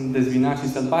protestantism dezvinat și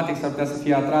sălbatic s-ar putea să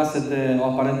fie atrase de o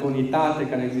aparentă unitate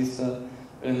care există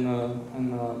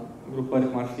în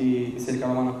grupări cum ar fi Biserica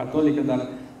Romano-Catolică, dar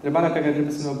întrebarea pe care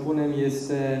trebuie să ne o punem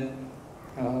este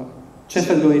ce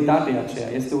fel de unitate e aceea?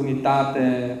 Este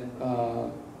unitate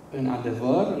în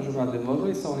adevăr, în jurul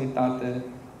adevărului, sau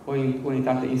o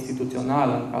unitate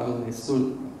instituțională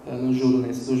în jurul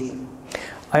unei slujbe?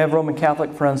 I have Roman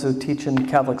Catholic friends who teach in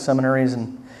Catholic seminaries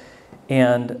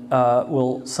and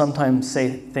will sometimes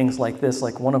say things like this.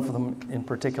 Like one of them in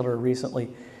particular recently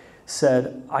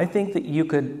said, I think that you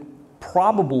could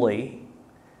probably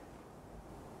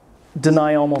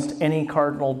deny almost any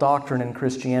cardinal doctrine in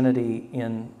Christianity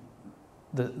in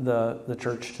the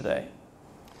church today.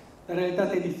 Dar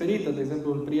realitatea e diferită. De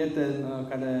exemplu, un prieten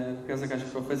care lucrează ca și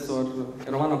profesor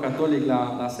romano-catolic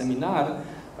la seminar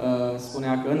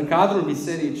spunea că în cadrul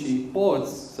bisericii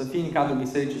poți să fii în cadrul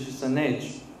bisericii și să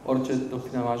negi orice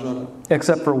doctrină majoră.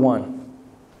 Except for one.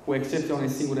 Cu excepția unei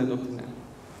singure doctrine.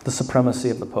 The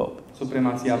supremacy of the Pope.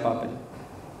 Supremația papei.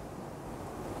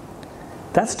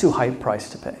 That's too high price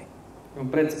to pay. E un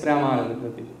preț prea mare de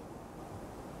plătit.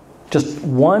 Just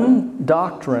one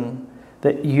doctrine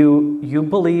that you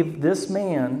believe this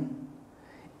man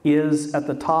is at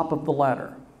the top of the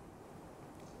ladder.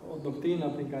 O doctrină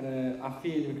prin care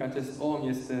afirmi că acest om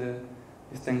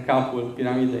este în capul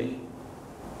piramidei.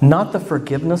 Not the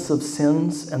forgiveness of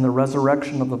sins and the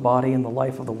resurrection of the body and the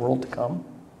life of the world to come.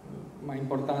 Mai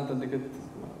importantă decât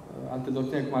alte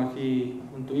doctrine cum ar fi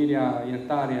mântuirea,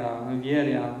 iertarea,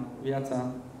 învierea, viața.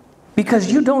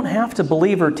 Because you don't have to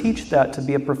believe or teach that to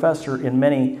be a professor in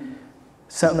many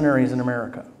seminaries in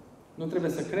America. Nu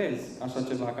trebuie să crezi așa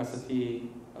ceva ca să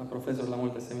fii profesor la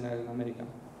multe seminarii în America.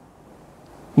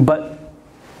 But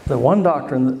the one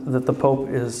doctrine that the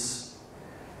Pope is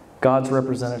God's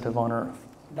representative on earth.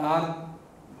 Dar,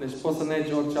 deci poți să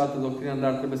negi orice altă doctrină,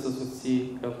 dar trebuie să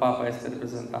susții că Papa este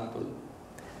reprezentantul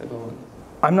pe pământ.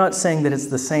 I'm not saying that it's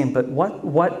the same, but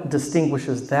what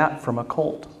distinguishes that from a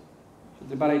cult?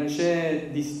 Întrebarea e ce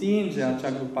distinge acea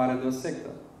grupare de o sectă?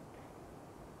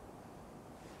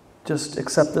 Just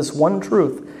accept this one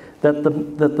truth, that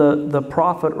the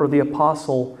prophet or the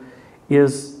apostle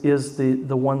is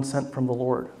the one sent from the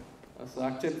Lord. Să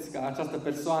accepti că această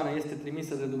persoană este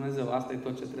trimisă de Dumnezeu. Asta e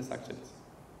tot ce trebuie să accepti.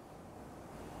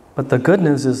 But the good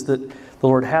news is that the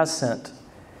Lord has sent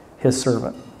His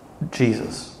servant,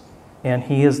 Jesus. And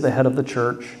He is the head of the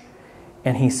church.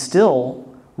 And He still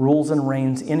rules and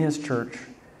reigns in His church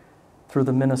through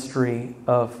the ministry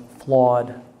of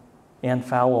flawed and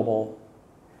fallible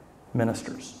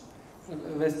ministers.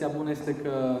 Vestea bună este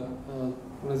că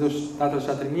Dumnezeu Tatăl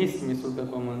și-a trimis trimisul pe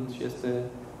pământ și este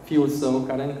Fiul Său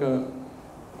care încă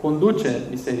conduce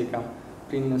biserica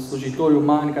prin slujitori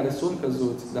umani care sunt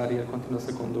căzuți, dar El continuă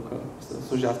să conducă, să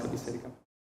slujească biserica.